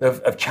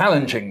 of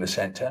challenging the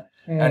centre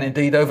and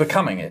indeed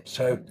overcoming it.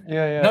 So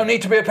no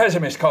need to be a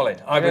pessimist, Colin,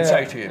 I would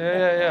say to you.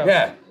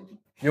 Yeah,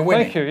 you're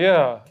winning. Thank you,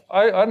 yeah.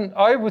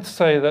 I would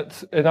say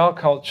that in our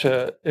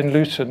culture, in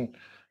Luton,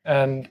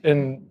 and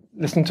in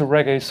listening to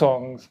reggae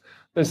songs,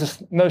 there's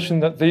this notion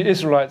that the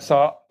Israelites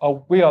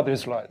we are the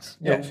Israelites.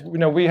 Yes.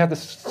 We have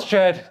this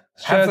shared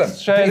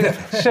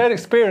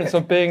experience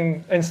of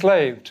being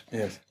enslaved,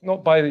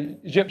 not by the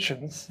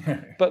Egyptians,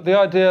 but the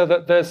idea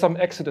that there's some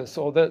exodus,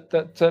 or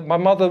that my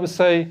mother would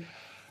say,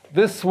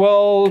 "This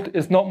world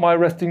is not my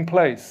resting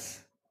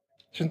place."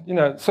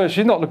 So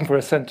she's not looking for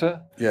a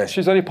centre. Yes.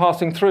 She's only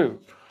passing through.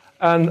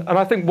 And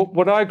I think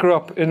when I grew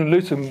up in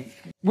Luton,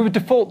 we would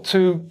default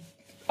to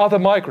other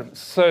migrants.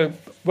 So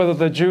whether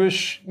they're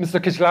Jewish, Mr.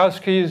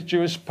 Kieslowski is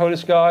Jewish,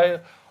 Polish guy,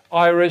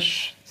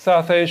 Irish,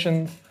 South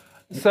Asian.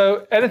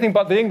 So anything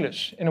but the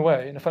English, in a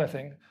way, in a funny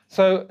thing.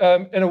 So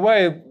in a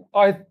way,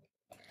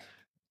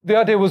 the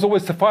idea was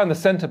always to find the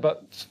centre,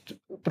 but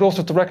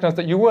also to recognise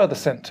that you were the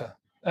centre.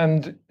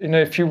 And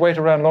if you wait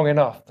around long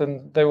enough,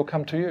 then they will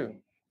come to you,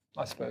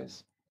 I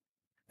suppose.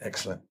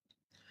 Excellent.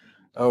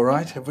 All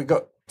right, have we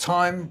got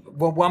time?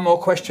 Well, one more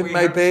question,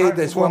 maybe.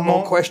 There's one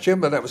more question,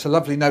 but that was a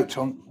lovely note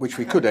on which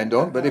we could end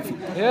on. But if you've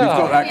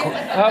got that,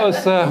 that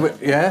was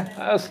that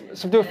was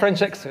some do a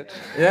French exit.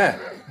 Yeah.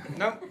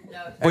 No.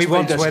 We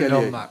want to end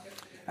on that.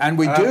 And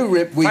we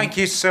do. Thank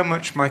you so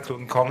much, Michael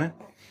and Colin.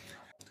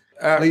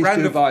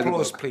 Round of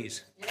applause,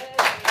 please.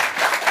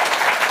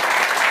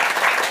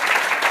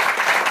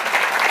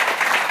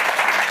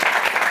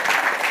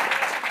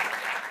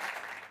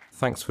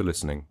 Thanks for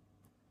listening.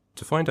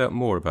 To find out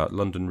more about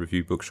London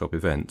Review Bookshop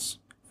events,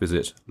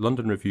 visit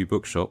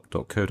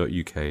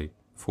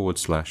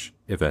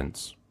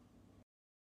londonreviewbookshop.co.uk/events.